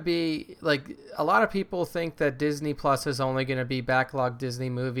 there's going to be, like, a lot of people think that Disney Plus is only going to be backlog Disney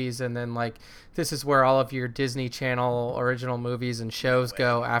movies, and then, like, this is where all of your Disney Channel original movies and shows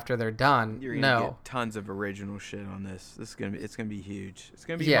go after they're done. You're going to get tons of original shit on this. It's going to be huge. It's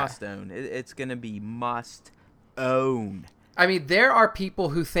going to be must own. It's going to be must own. I mean, there are people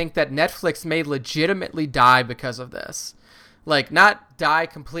who think that Netflix may legitimately die because of this. Like, not die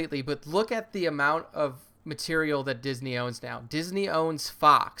completely, but look at the amount of material that Disney owns now. Disney owns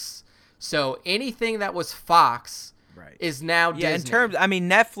Fox. So anything that was Fox is now Disney. Yeah, in terms, I mean,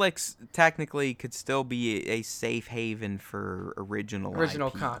 Netflix technically could still be a safe haven for original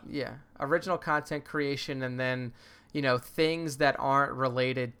content creation, and then, things that aren't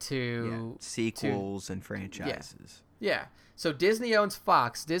related to sequels and franchises. Yeah. So Disney owns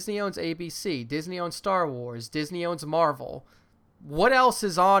Fox, Disney owns ABC, Disney owns Star Wars, Disney owns Marvel. What else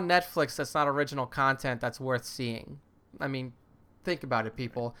is on Netflix that's not original content that's worth seeing? I mean, think about it,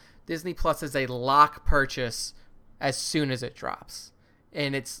 people. Disney Plus is a lock purchase as soon as it drops,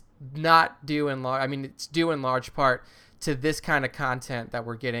 and it's not due in large. I mean, it's due in large part to this kind of content that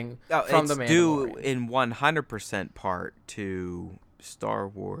we're getting from the Mandalorian. It's due in 100% part to Star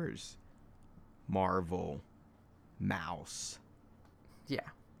Wars, Marvel, Mouse. Yeah.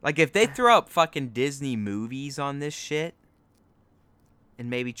 Like, if they throw up fucking Disney movies on this shit and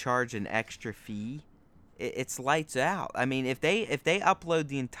maybe charge an extra fee, it's lights out. I mean, if they upload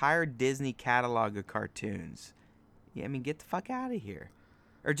the entire Disney catalog of cartoons, yeah, I mean, get the fuck out of here.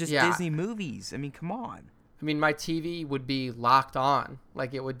 Or just Disney movies. I mean, come on. I mean, my TV would be locked on.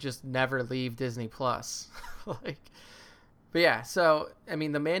 Like, it would just never leave Disney Plus. But yeah, so, I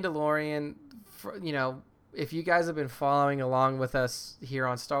mean, The Mandalorian, you know, if you guys have been following along with us here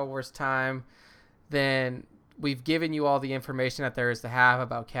on Star Wars Time, then we've given you all the information that there is to have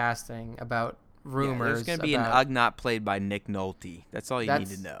about casting, about rumors. Yeah, there's going to be an Ugnaught played by Nick Nolte. That's all you need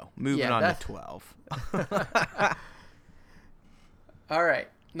to know. Moving on to 12. All right.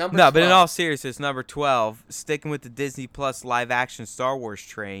 Number 12. But in all seriousness, number 12, sticking with the Disney Plus live-action Star Wars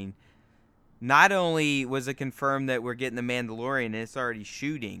train, not only was it confirmed that we're getting The Mandalorian and it's already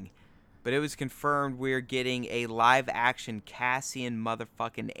shooting, but it was confirmed we're getting a live-action Cassian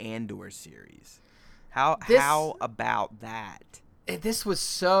motherfucking Andor series. How about that? This was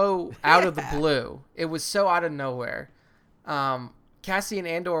so out of the blue. It was so out of nowhere. Cassian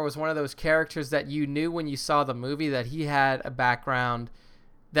Andor was one of those characters that you knew when you saw the movie that he had a background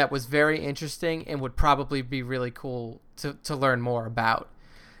that was very interesting and would probably be really cool to learn more about.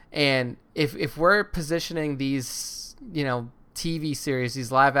 And if we're positioning these, you know, TV series, these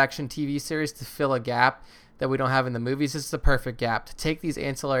live action TV series to fill a gap that we don't have in the movies, this is the perfect gap to take these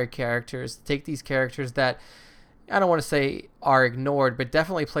ancillary characters, take these characters that I don't want to say are ignored, but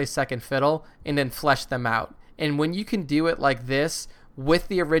definitely play second fiddle, and then flesh them out. And when you can do it like this with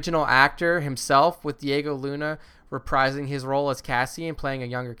the original actor himself, with Diego Luna reprising his role as Cassian, playing a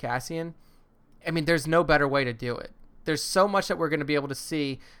younger Cassian, I mean, there's no better way to do it. There's so much that we're going to be able to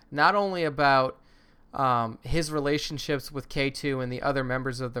see, not only about his relationships with K2 and the other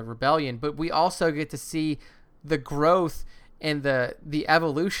members of the rebellion, but we also get to see the growth and the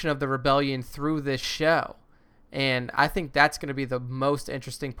evolution of the rebellion through this show. And I think that's going to be the most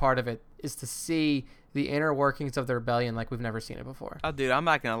interesting part of it, is to see the inner workings of the rebellion like we've never seen it before. Oh, dude, I'm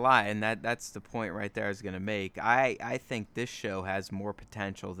not going to lie, and that's the point right there I was going to make. I think this show has more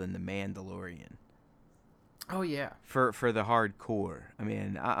potential than The Mandalorian. Oh, yeah. For the hardcore. I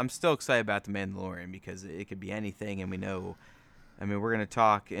mean, I'm still excited about The Mandalorian because it could be anything, and we know... I mean, we're going to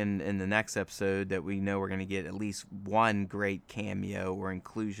talk in the next episode that we know we're going to get at least one great cameo or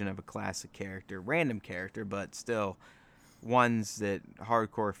inclusion of a classic character, random character, but still ones that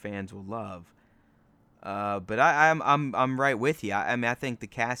hardcore fans will love. But I'm right with you. I mean, I think the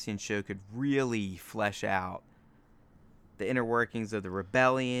Cassian show could really flesh out the inner workings of the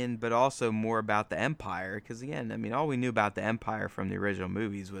rebellion, but also more about the Empire. Because again, I mean, all we knew about the Empire from the original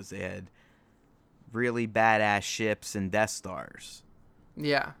movies was they had really badass ships and Death Stars.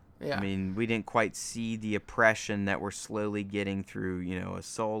 Yeah. I mean, we didn't quite see the oppression that we're slowly getting through, you know, a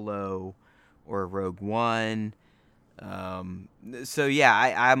Solo or a Rogue One. So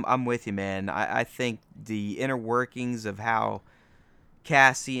yeah, I'm with you, man. I think the inner workings of how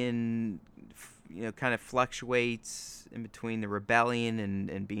Cassian, you know, kind of fluctuates in between the rebellion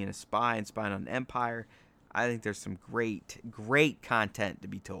and being a spy and spying on the Empire. I think there's some great content to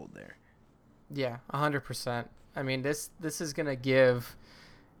be told there. Yeah, 100%. I mean, this is going to give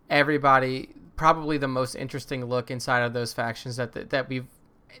everybody probably the most interesting look inside of those factions that we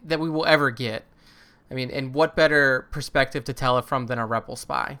will ever get. I mean, and what better perspective to tell it from than a rebel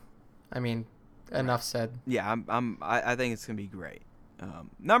spy? I mean, enough said. Yeah, I think it's going to be great.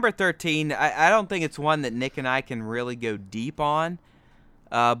 Number 13, I don't think it's one that Nick and I can really go deep on,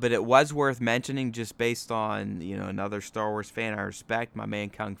 but it was worth mentioning just based on, you know, another Star Wars fan I respect, my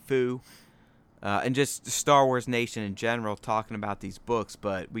man Kung Fu. And just Star Wars Nation in general talking about these books,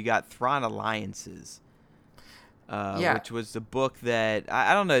 but we got Thrawn Alliances, which was the book that,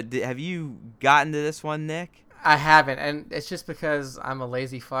 I don't know, have you gotten to this one, Nick? I haven't, and it's just because I'm a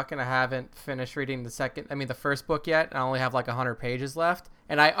lazy fuck and I haven't finished reading the first book yet, and I only have like 100 pages left,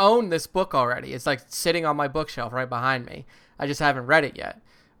 and I own this book already. It's like sitting on my bookshelf right behind me. I just haven't read it yet,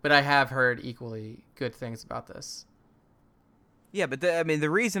 but I have heard equally good things about this. Yeah, but the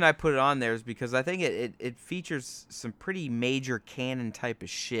reason I put it on there is because I think it features some pretty major canon type of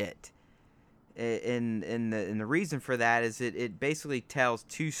shit. And the reason for that is it basically tells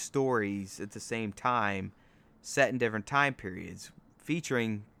two stories at the same time, set in different time periods,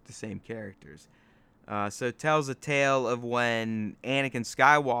 featuring the same characters. So it tells a tale of when Anakin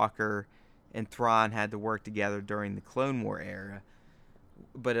Skywalker and Thrawn had to work together during the Clone War era.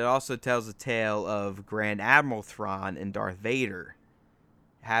 But it also tells a tale of Grand Admiral Thrawn and Darth Vader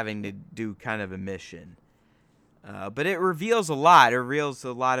having to do kind of a mission. But it reveals a lot. It reveals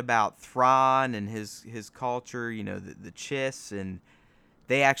a lot about Thrawn and his culture, the Chiss, and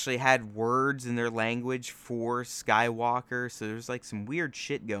they actually had words in their language for Skywalker. So there's like some weird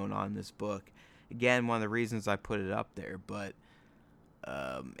shit going on in this book. Again, one of the reasons I put it up there. But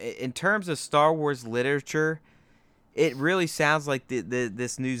in terms of Star Wars literature, it really sounds like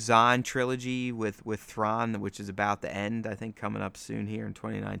this new Zahn trilogy with Thrawn, which is about to end, I think, coming up soon here in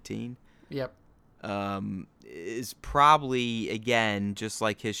 2019. Yep. Is probably, again, just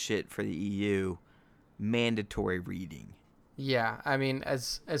like his shit for the EU, mandatory reading. Yeah, I mean,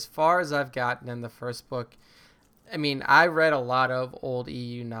 as far as I've gotten in the first book, I mean, I read a lot of old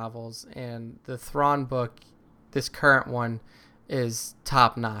EU novels, and the Thrawn book, this current one, is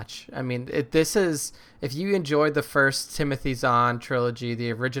top notch. I mean, this is, if you enjoyed the first Timothy Zahn trilogy,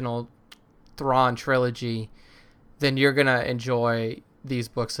 the original Thrawn trilogy, then you're gonna enjoy these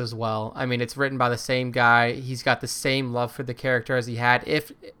books as well. I mean, it's written by the same guy. He's got the same love for the character as he had,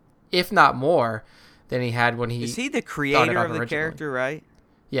 if not more, than he had when he. Is he the creator of the character, right?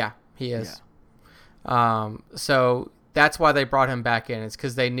 Yeah, he is. Yeah. So that's why they brought him back in. It's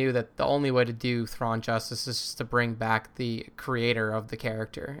because they knew that the only way to do Thrawn justice is just to bring back the creator of the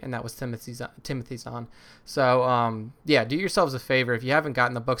character, and that was Timothy Zahn. So, yeah, do yourselves a favor. If you haven't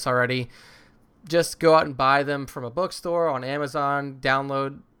gotten the books already, just go out and buy them from a bookstore, on Amazon.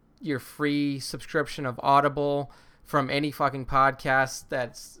 Download your free subscription of Audible from any fucking podcast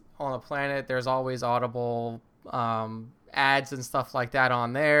that's on the planet. There's always Audible ads and stuff like that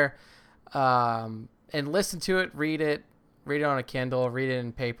on there. And listen to it, read it on a Kindle, read it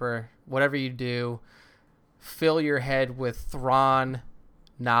in paper, whatever you do. Fill your head with Thrawn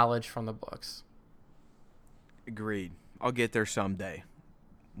knowledge from the books. Agreed. I'll get there someday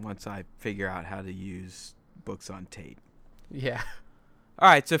once I figure out how to use books on tape. Yeah. All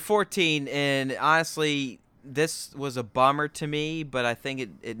right, so 14, and honestly, this was a bummer to me, but I think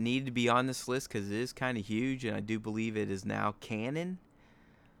it needed to be on this list because it is kind of huge, and I do believe it is now canon.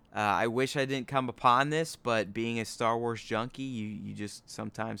 I wish I didn't come upon this, but being a Star Wars junkie, you just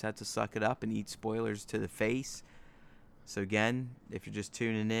sometimes have to suck it up and eat spoilers to the face. So again, if you're just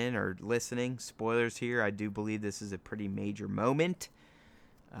tuning in or listening, spoilers here. I do believe this is a pretty major moment.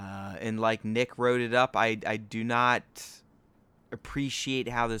 And like Nick wrote it up, I do not appreciate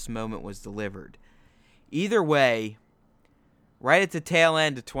how this moment was delivered. Either way, right at the tail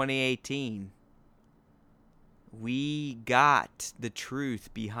end of 2018, we got the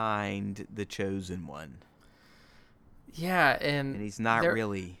truth behind the Chosen One. Yeah, and he's not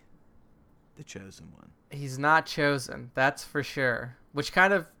really the Chosen One. He's not chosen, that's for sure. Which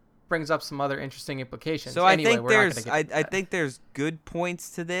kind of brings up some other interesting implications. So anyway, I think there's good points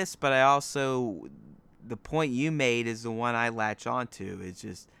to this, but I also, the point you made is the one I latch onto. It's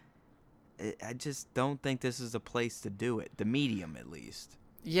just, I just don't think this is a place to do it. The medium, at least.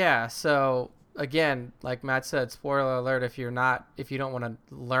 Yeah. So again, like Matt said, spoiler alert if you don't want to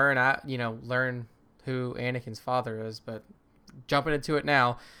learn who Anakin's father is, but jumping into it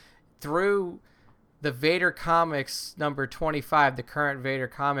now, through the Vader Comics number 25, the current Vader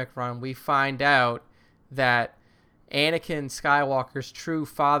comic run, we find out that Anakin Skywalker's true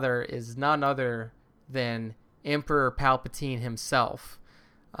father is none other than Emperor Palpatine himself.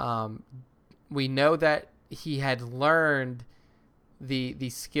 We know that he had learned the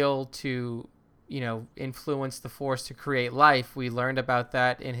skill to, influence the Force to create life. We learned about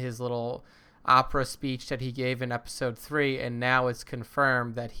that in his little opera speech that he gave in episode 3, and now it's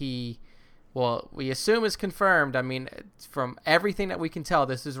confirmed that we assume it's confirmed. I mean, from everything that we can tell,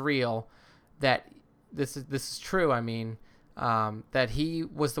 this is real, that this is true. I mean, that he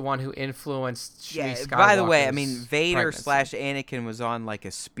was the one who influenced Shmi Skywalker's by the way, I mean, Vader pregnancy. / Anakin was on like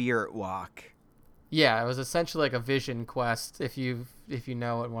a spirit walk. Yeah, it was essentially like a vision quest, if you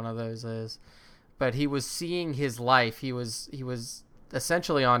know what one of those is. But he was seeing his life. He was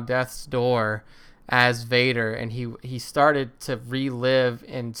essentially on death's door as Vader, and he started to relive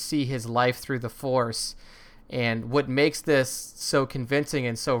and see his life through the Force. And what makes this so convincing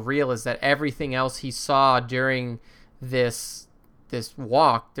and so real is that everything else he saw during this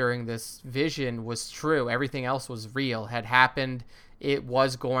walk, during this vision, was true. Everything else was real, had happened. It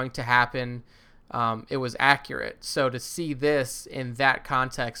was going to happen. It was accurate. So to see this in that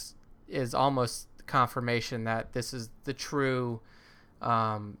context is almost confirmation that this is the true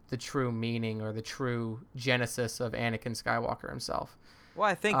meaning or the true genesis of Anakin Skywalker himself. Well,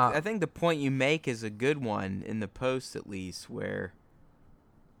 I think the point you make is a good one in the post, at least, where,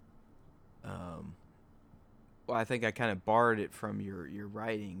 well, I think I kind of borrowed it from your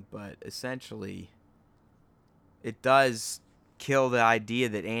writing, but essentially, it does kill the idea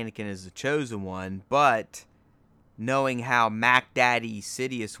that Anakin is the chosen one, but knowing how Mac Daddy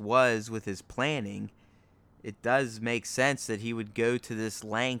Sidious was with his planning, it does make sense that he would go to this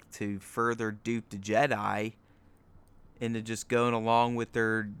length to further dupe the Jedi into just going along with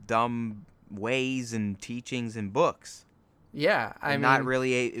their dumb ways and teachings and books. Yeah, not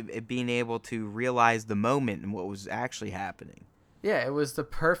really being able to realize the moment and what was actually happening. Yeah, it was the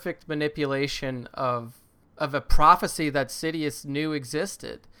perfect manipulation of a prophecy that Sidious knew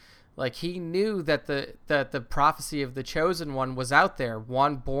existed. Like, he knew that the prophecy of the chosen one was out there,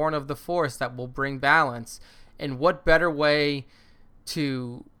 one born of the Force that will bring balance. And what better way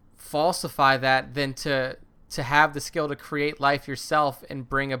to falsify that than to have the skill to create life yourself and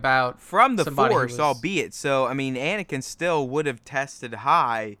bring about from the Force, albeit. So, I mean, Anakin still would have tested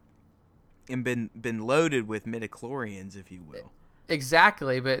high and been loaded with midichlorians, if you will.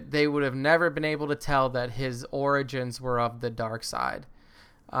 Exactly, but they would have never been able to tell that his origins were of the dark side.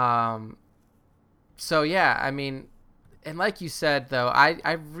 So yeah, I mean, and like you said, though, I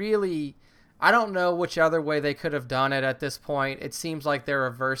don't know which other way they could have done it at this point. It seems like they're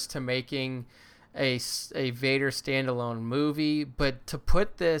averse to making a Vader standalone movie, but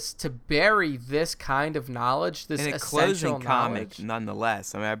to bury this kind of knowledge, this in a essential closing comic, knowledge,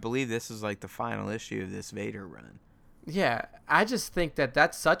 nonetheless. I mean, I believe this is like the final issue of this Vader run. Yeah, I just think that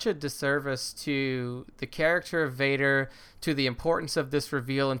that's such a disservice to the character of Vader, to the importance of this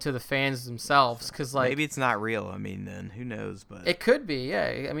reveal, and to the fans themselves. Because maybe it's not real. I mean, then who knows? But it could be.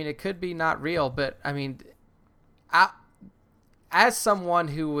 Yeah, I mean, it could be not real. But I mean, as someone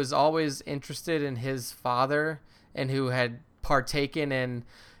who was always interested in his father and who had partaken in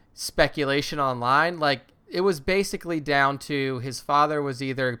speculation online, like, it was basically down to his father was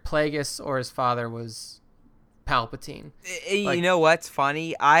either Plagueis or his father was Palpatine. You know what's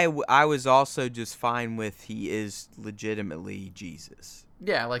funny? I was also just fine with he is legitimately Jesus.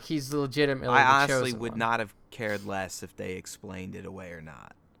 Yeah, like, he's legitimately I the honestly chosen would one. not have cared less if they explained it away or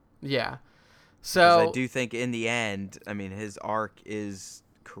not. Yeah. 'Cause So I do think in the end, I mean, his arc is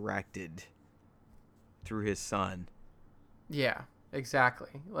corrected through his son. yeah, exactly.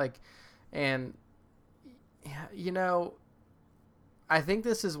 Like, and you know, I think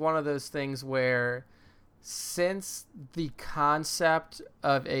this is one of those things where, since the concept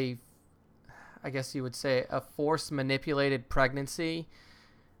of I guess you would say, a force manipulated pregnancy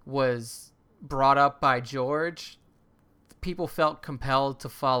was brought up by George, people felt compelled to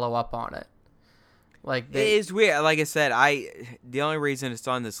follow up on it. Like, It is weird. Like I said, the only reason it's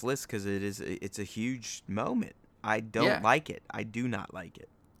on this list because it's a huge moment. I don't like it. I do not like it.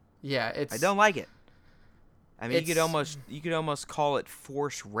 Yeah, I don't like it. I mean, you could almost call it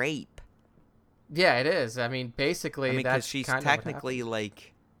force rape. Yeah, it is. I mean, basically, because that's she's kind of technically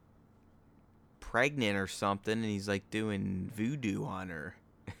like pregnant or something, and he's like doing voodoo on her.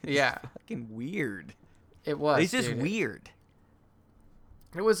 Yeah, It's fucking weird. it was. It's just dude. weird.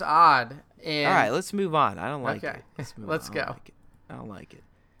 It was odd. And All right, let's move on. I don't like Okay. it. Let's move Let's on. I go. don't like it. I don't like it.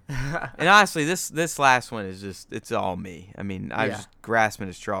 And honestly, this last one is it's all me. I mean, I'm Yeah. just grasping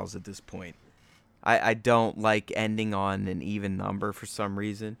at straws at this point. I don't like ending on an even number for some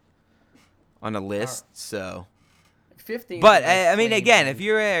reason on a list. So, 15. but I mean, again, if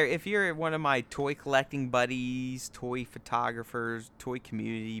you're one of my toy collecting buddies, toy photographers, toy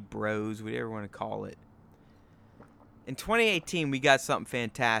community bros, whatever you want to call it. In 2018, we got something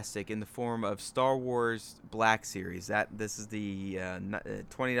fantastic in the form of Star Wars Black Series. This is the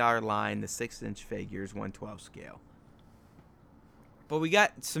 $20 line, the 6-inch figures, 1/12 scale. But we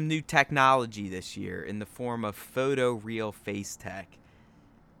got some new technology this year in the form of photoreal face tech.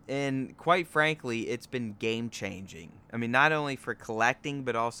 And quite frankly, it's been game-changing. I mean, not only for collecting,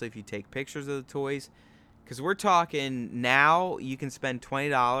 but also if you take pictures of the toys. Because we're talking now, you can spend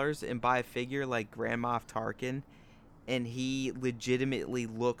 $20 and buy a figure like Grand Moff Tarkin, and he legitimately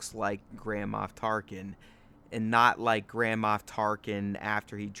looks like Grand Moff Tarkin, and not like Grand Moff Tarkin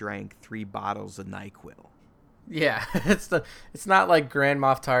after he drank 3 bottles of NyQuil. Yeah, it's not like Grand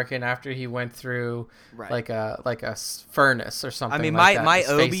Moff Tarkin after he went through like a furnace or something. I mean, like that. my His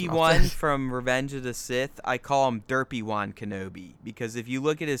face Obi-Wan melted. from Revenge of the Sith, I call him Derpy Wan Kenobi, because if you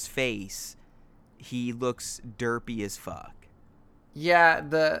look at his face, he looks derpy as fuck. Yeah,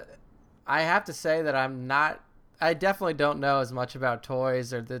 I have to say that I definitely don't know as much about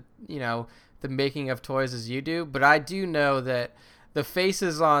toys or the making of toys as you do, but I do know that the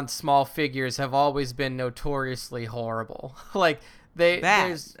faces on small figures have always been notoriously horrible. Like, Bad.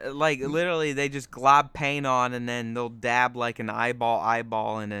 There's Like literally, they just glob paint on, and then they'll dab like an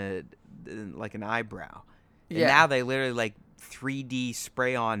eyeball in like an eyebrow. And yeah. now they literally like 3D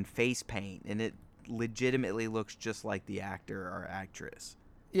spray on face paint, and it legitimately looks just like the actor or actress.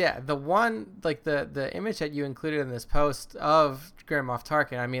 Yeah, the one like the image that you included in this post of Grand Moff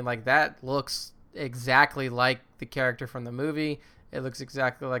Tarkin, I mean, like that looks exactly like the character from the movie. It looks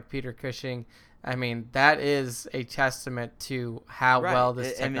exactly like Peter Cushing. I mean, that is a testament to how well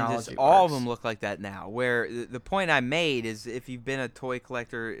this technology works. All of them look like that now. Where the point I made is, if you've been a toy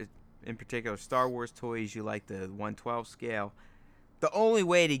collector, in particular Star Wars toys, you like the 1/12 scale. The only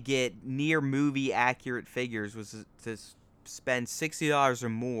way to get near movie accurate figures was to spend $60 or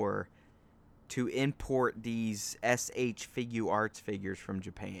more to import these SH Figuarts figures from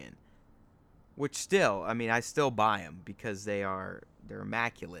Japan. Which still, I mean, I still buy them because they're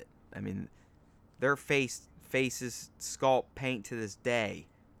immaculate. I mean, their faces sculpt paint to this day,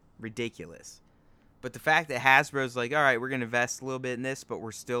 ridiculous. But the fact that Hasbro's like, all right, we're going to invest a little bit in this, but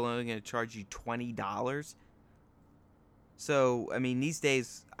we're still only going to charge you $20. So, I mean, these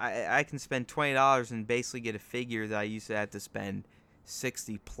days, I can spend $20 and basically get a figure that I used to have to spend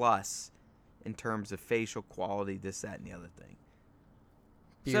 $60 plus in terms of facial quality, this, that, and the other thing.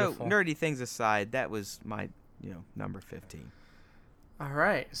 Beautiful. So, nerdy things aside, that was my, number 15. All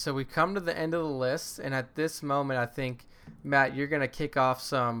right, so we come to the end of the list, and at this moment, I think, Matt, you're going to kick off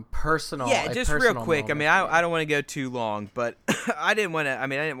some personal. Yeah, just real quick. I mean, I don't want to go too long, but I didn't want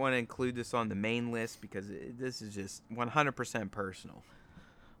to include this on the main list because this is just 100% personal.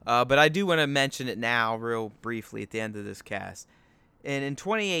 But I do want to mention it now, real briefly, at the end of this cast. And in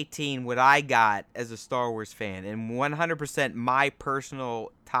 2018, what I got as a Star Wars fan, and 100% my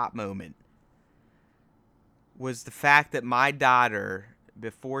personal top moment, was the fact that my daughter,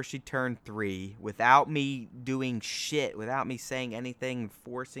 before she turned 3, without me doing shit, without me saying anything,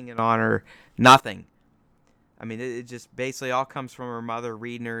 forcing it on her, nothing. I mean, it just basically all comes from her mother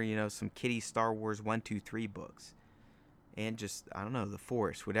reading her, some kiddie Star Wars 1, 2, 3 books. And just, I don't know, the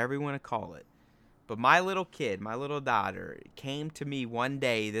Force, whatever you want to call it. But my little kid, my little daughter, came to me one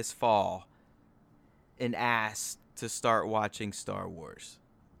day this fall and asked to start watching Star Wars.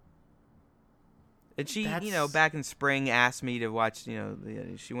 And she, back in spring asked me to watch,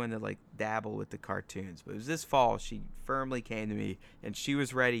 she wanted to, dabble with the cartoons. But it was this fall she firmly came to me, and she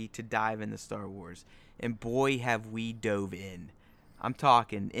was ready to dive into Star Wars. And boy, have we dove in. I'm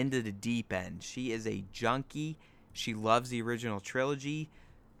talking into the deep end. She is a junkie. She loves the original trilogy.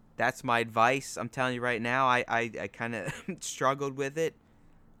 That's my advice. I'm telling you right now, I kind of struggled with it.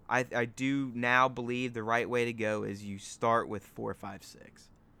 I do now believe the right way to go is you start with 4, 5, 6.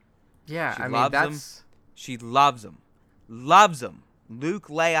 Yeah, She loves them. Loves them. Luke,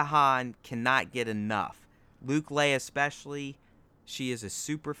 Leia, Han cannot get enough. Luke, Leia especially, she is a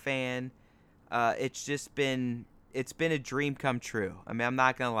super fan. It's been a dream come true. I mean, I'm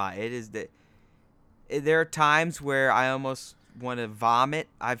not gonna lie. There are times where I almost want to vomit.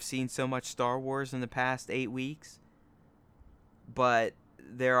 I've seen so much Star Wars in the past 8 weeks. But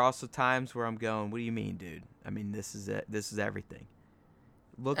there are also times where I'm going, what do you mean, dude? I mean, this is it. This is everything.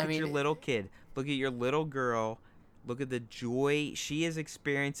 Look at your little kid. Look at your little girl. Look at the joy she is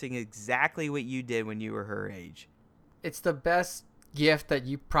experiencing, exactly what you did when you were her age. It's the best gift that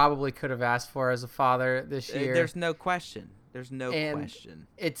you probably could have asked for as a father this year. There's no question. Question.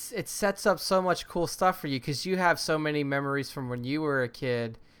 It sets up so much cool stuff for you because you have so many memories from when you were a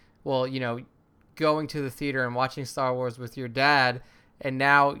kid. Well, going to the theater and watching Star Wars with your dad, and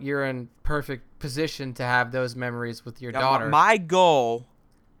now you're in perfect position to have those memories with your daughter. My goal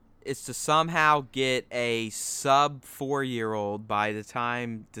is to somehow get a sub 4-year-old by the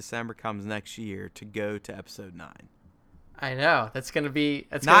time December comes next year to go to episode 9. I know. That's going to be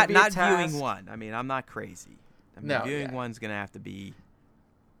not viewing one. I mean, I'm not crazy. Viewing one's going to have to be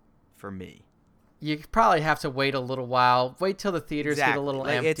for me. You probably have to wait a little while. Wait till the theaters get a little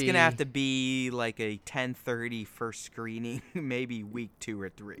empty. It's going to have to be like a 10:30 first screening, maybe week 2 or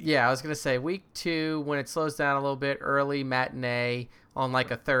 3. Yeah, I was going to say week 2 when it slows down a little bit, early matinee on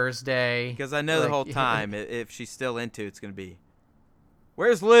like a Thursday. Because I know the whole time, if she's still into it, it's going to be,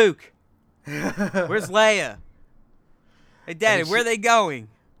 where's Luke? Where's Leia? Hey, Daddy, where are they going?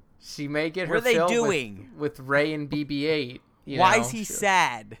 She may get her what are they fill doing? With Rey and BB-8. Why is he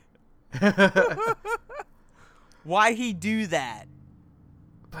sad? Why he do that?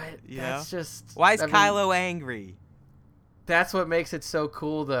 But that's just... Why is Kylo angry? That's what makes it so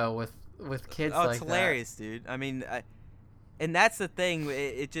cool, though, with kids like that. Oh, it's hilarious, dude. I mean, and that's the thing.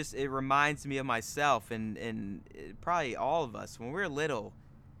 It reminds me of myself and probably all of us. When we were little,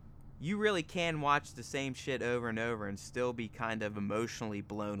 you really can watch the same shit over and over and still be kind of emotionally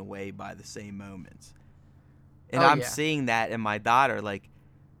blown away by the same moments. And I'm seeing that in my daughter. Like,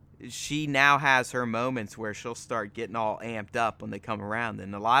 she now has her moments where she'll start getting all amped up when they come around.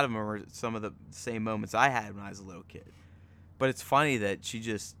 And a lot of them are some of the same moments I had when I was a little kid. But it's funny that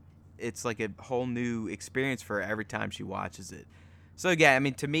it's like a whole new experience for her every time she watches it. So again, I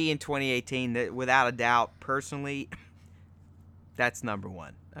mean, to me in 2018, that without a doubt, personally, that's number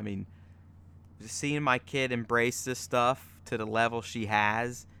one. I mean, seeing my kid embrace this stuff to the level she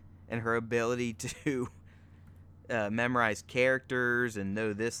has, and her ability to memorize characters and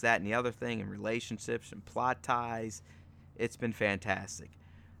know this, that, and the other thing, and relationships and plot ties, it's been fantastic.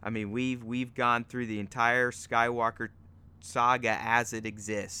 I mean, we've gone through the entire Skywalker saga as it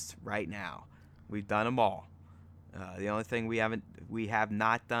exists right now. We've done them all. The only thing we have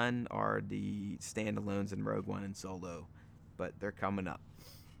not done are the standalones in Rogue One and Solo, but they're coming up.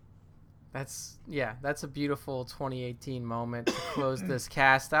 That's a beautiful 2018 moment to close this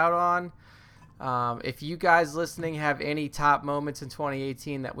cast out on. If you guys listening have any top moments in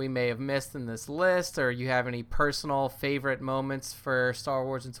 2018 that we may have missed in this list, or you have any personal favorite moments for Star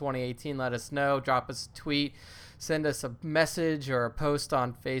Wars in 2018, let us know. Drop us a tweet, send us a message or a post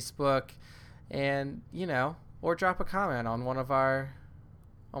on Facebook, and or drop a comment on one of our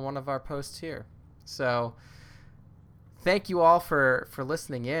posts here. So thank you all for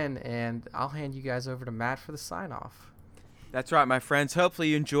listening in, and I'll hand you guys over to Matt for the sign off. That's right, my friends. Hopefully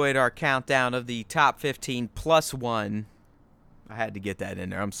you enjoyed our countdown of the top 15 plus one. I had to get that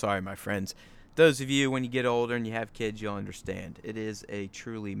in there. I'm sorry, my friends. Those of you, when you get older and you have kids, you'll understand. It is a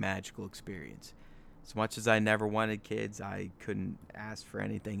truly magical experience. As much as I never wanted kids, I couldn't ask for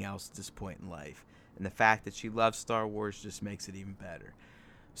anything else at this point in life. And the fact that she loves Star Wars just makes it even better.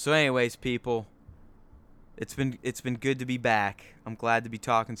 So anyways, people, it's been good to be back. I'm glad to be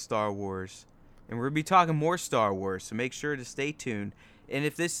talking Star Wars. And we're going to be talking more Star Wars, so make sure to stay tuned. And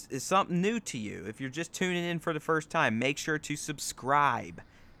if this is something new to you, if you're just tuning in for the first time, make sure to subscribe.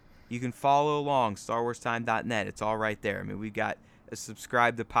 You can follow along, StarWarsTime.net. It's all right there. I mean, we've got a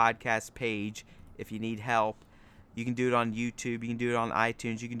subscribe to podcast page if you need help. You can do it on YouTube. You can do it on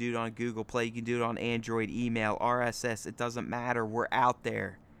iTunes. You can do it on Google Play. You can do it on Android, email, RSS. It doesn't matter. We're out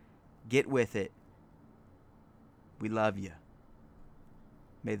there. Get with it. We love you.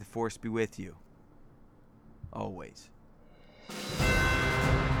 May the Force be with you. Always.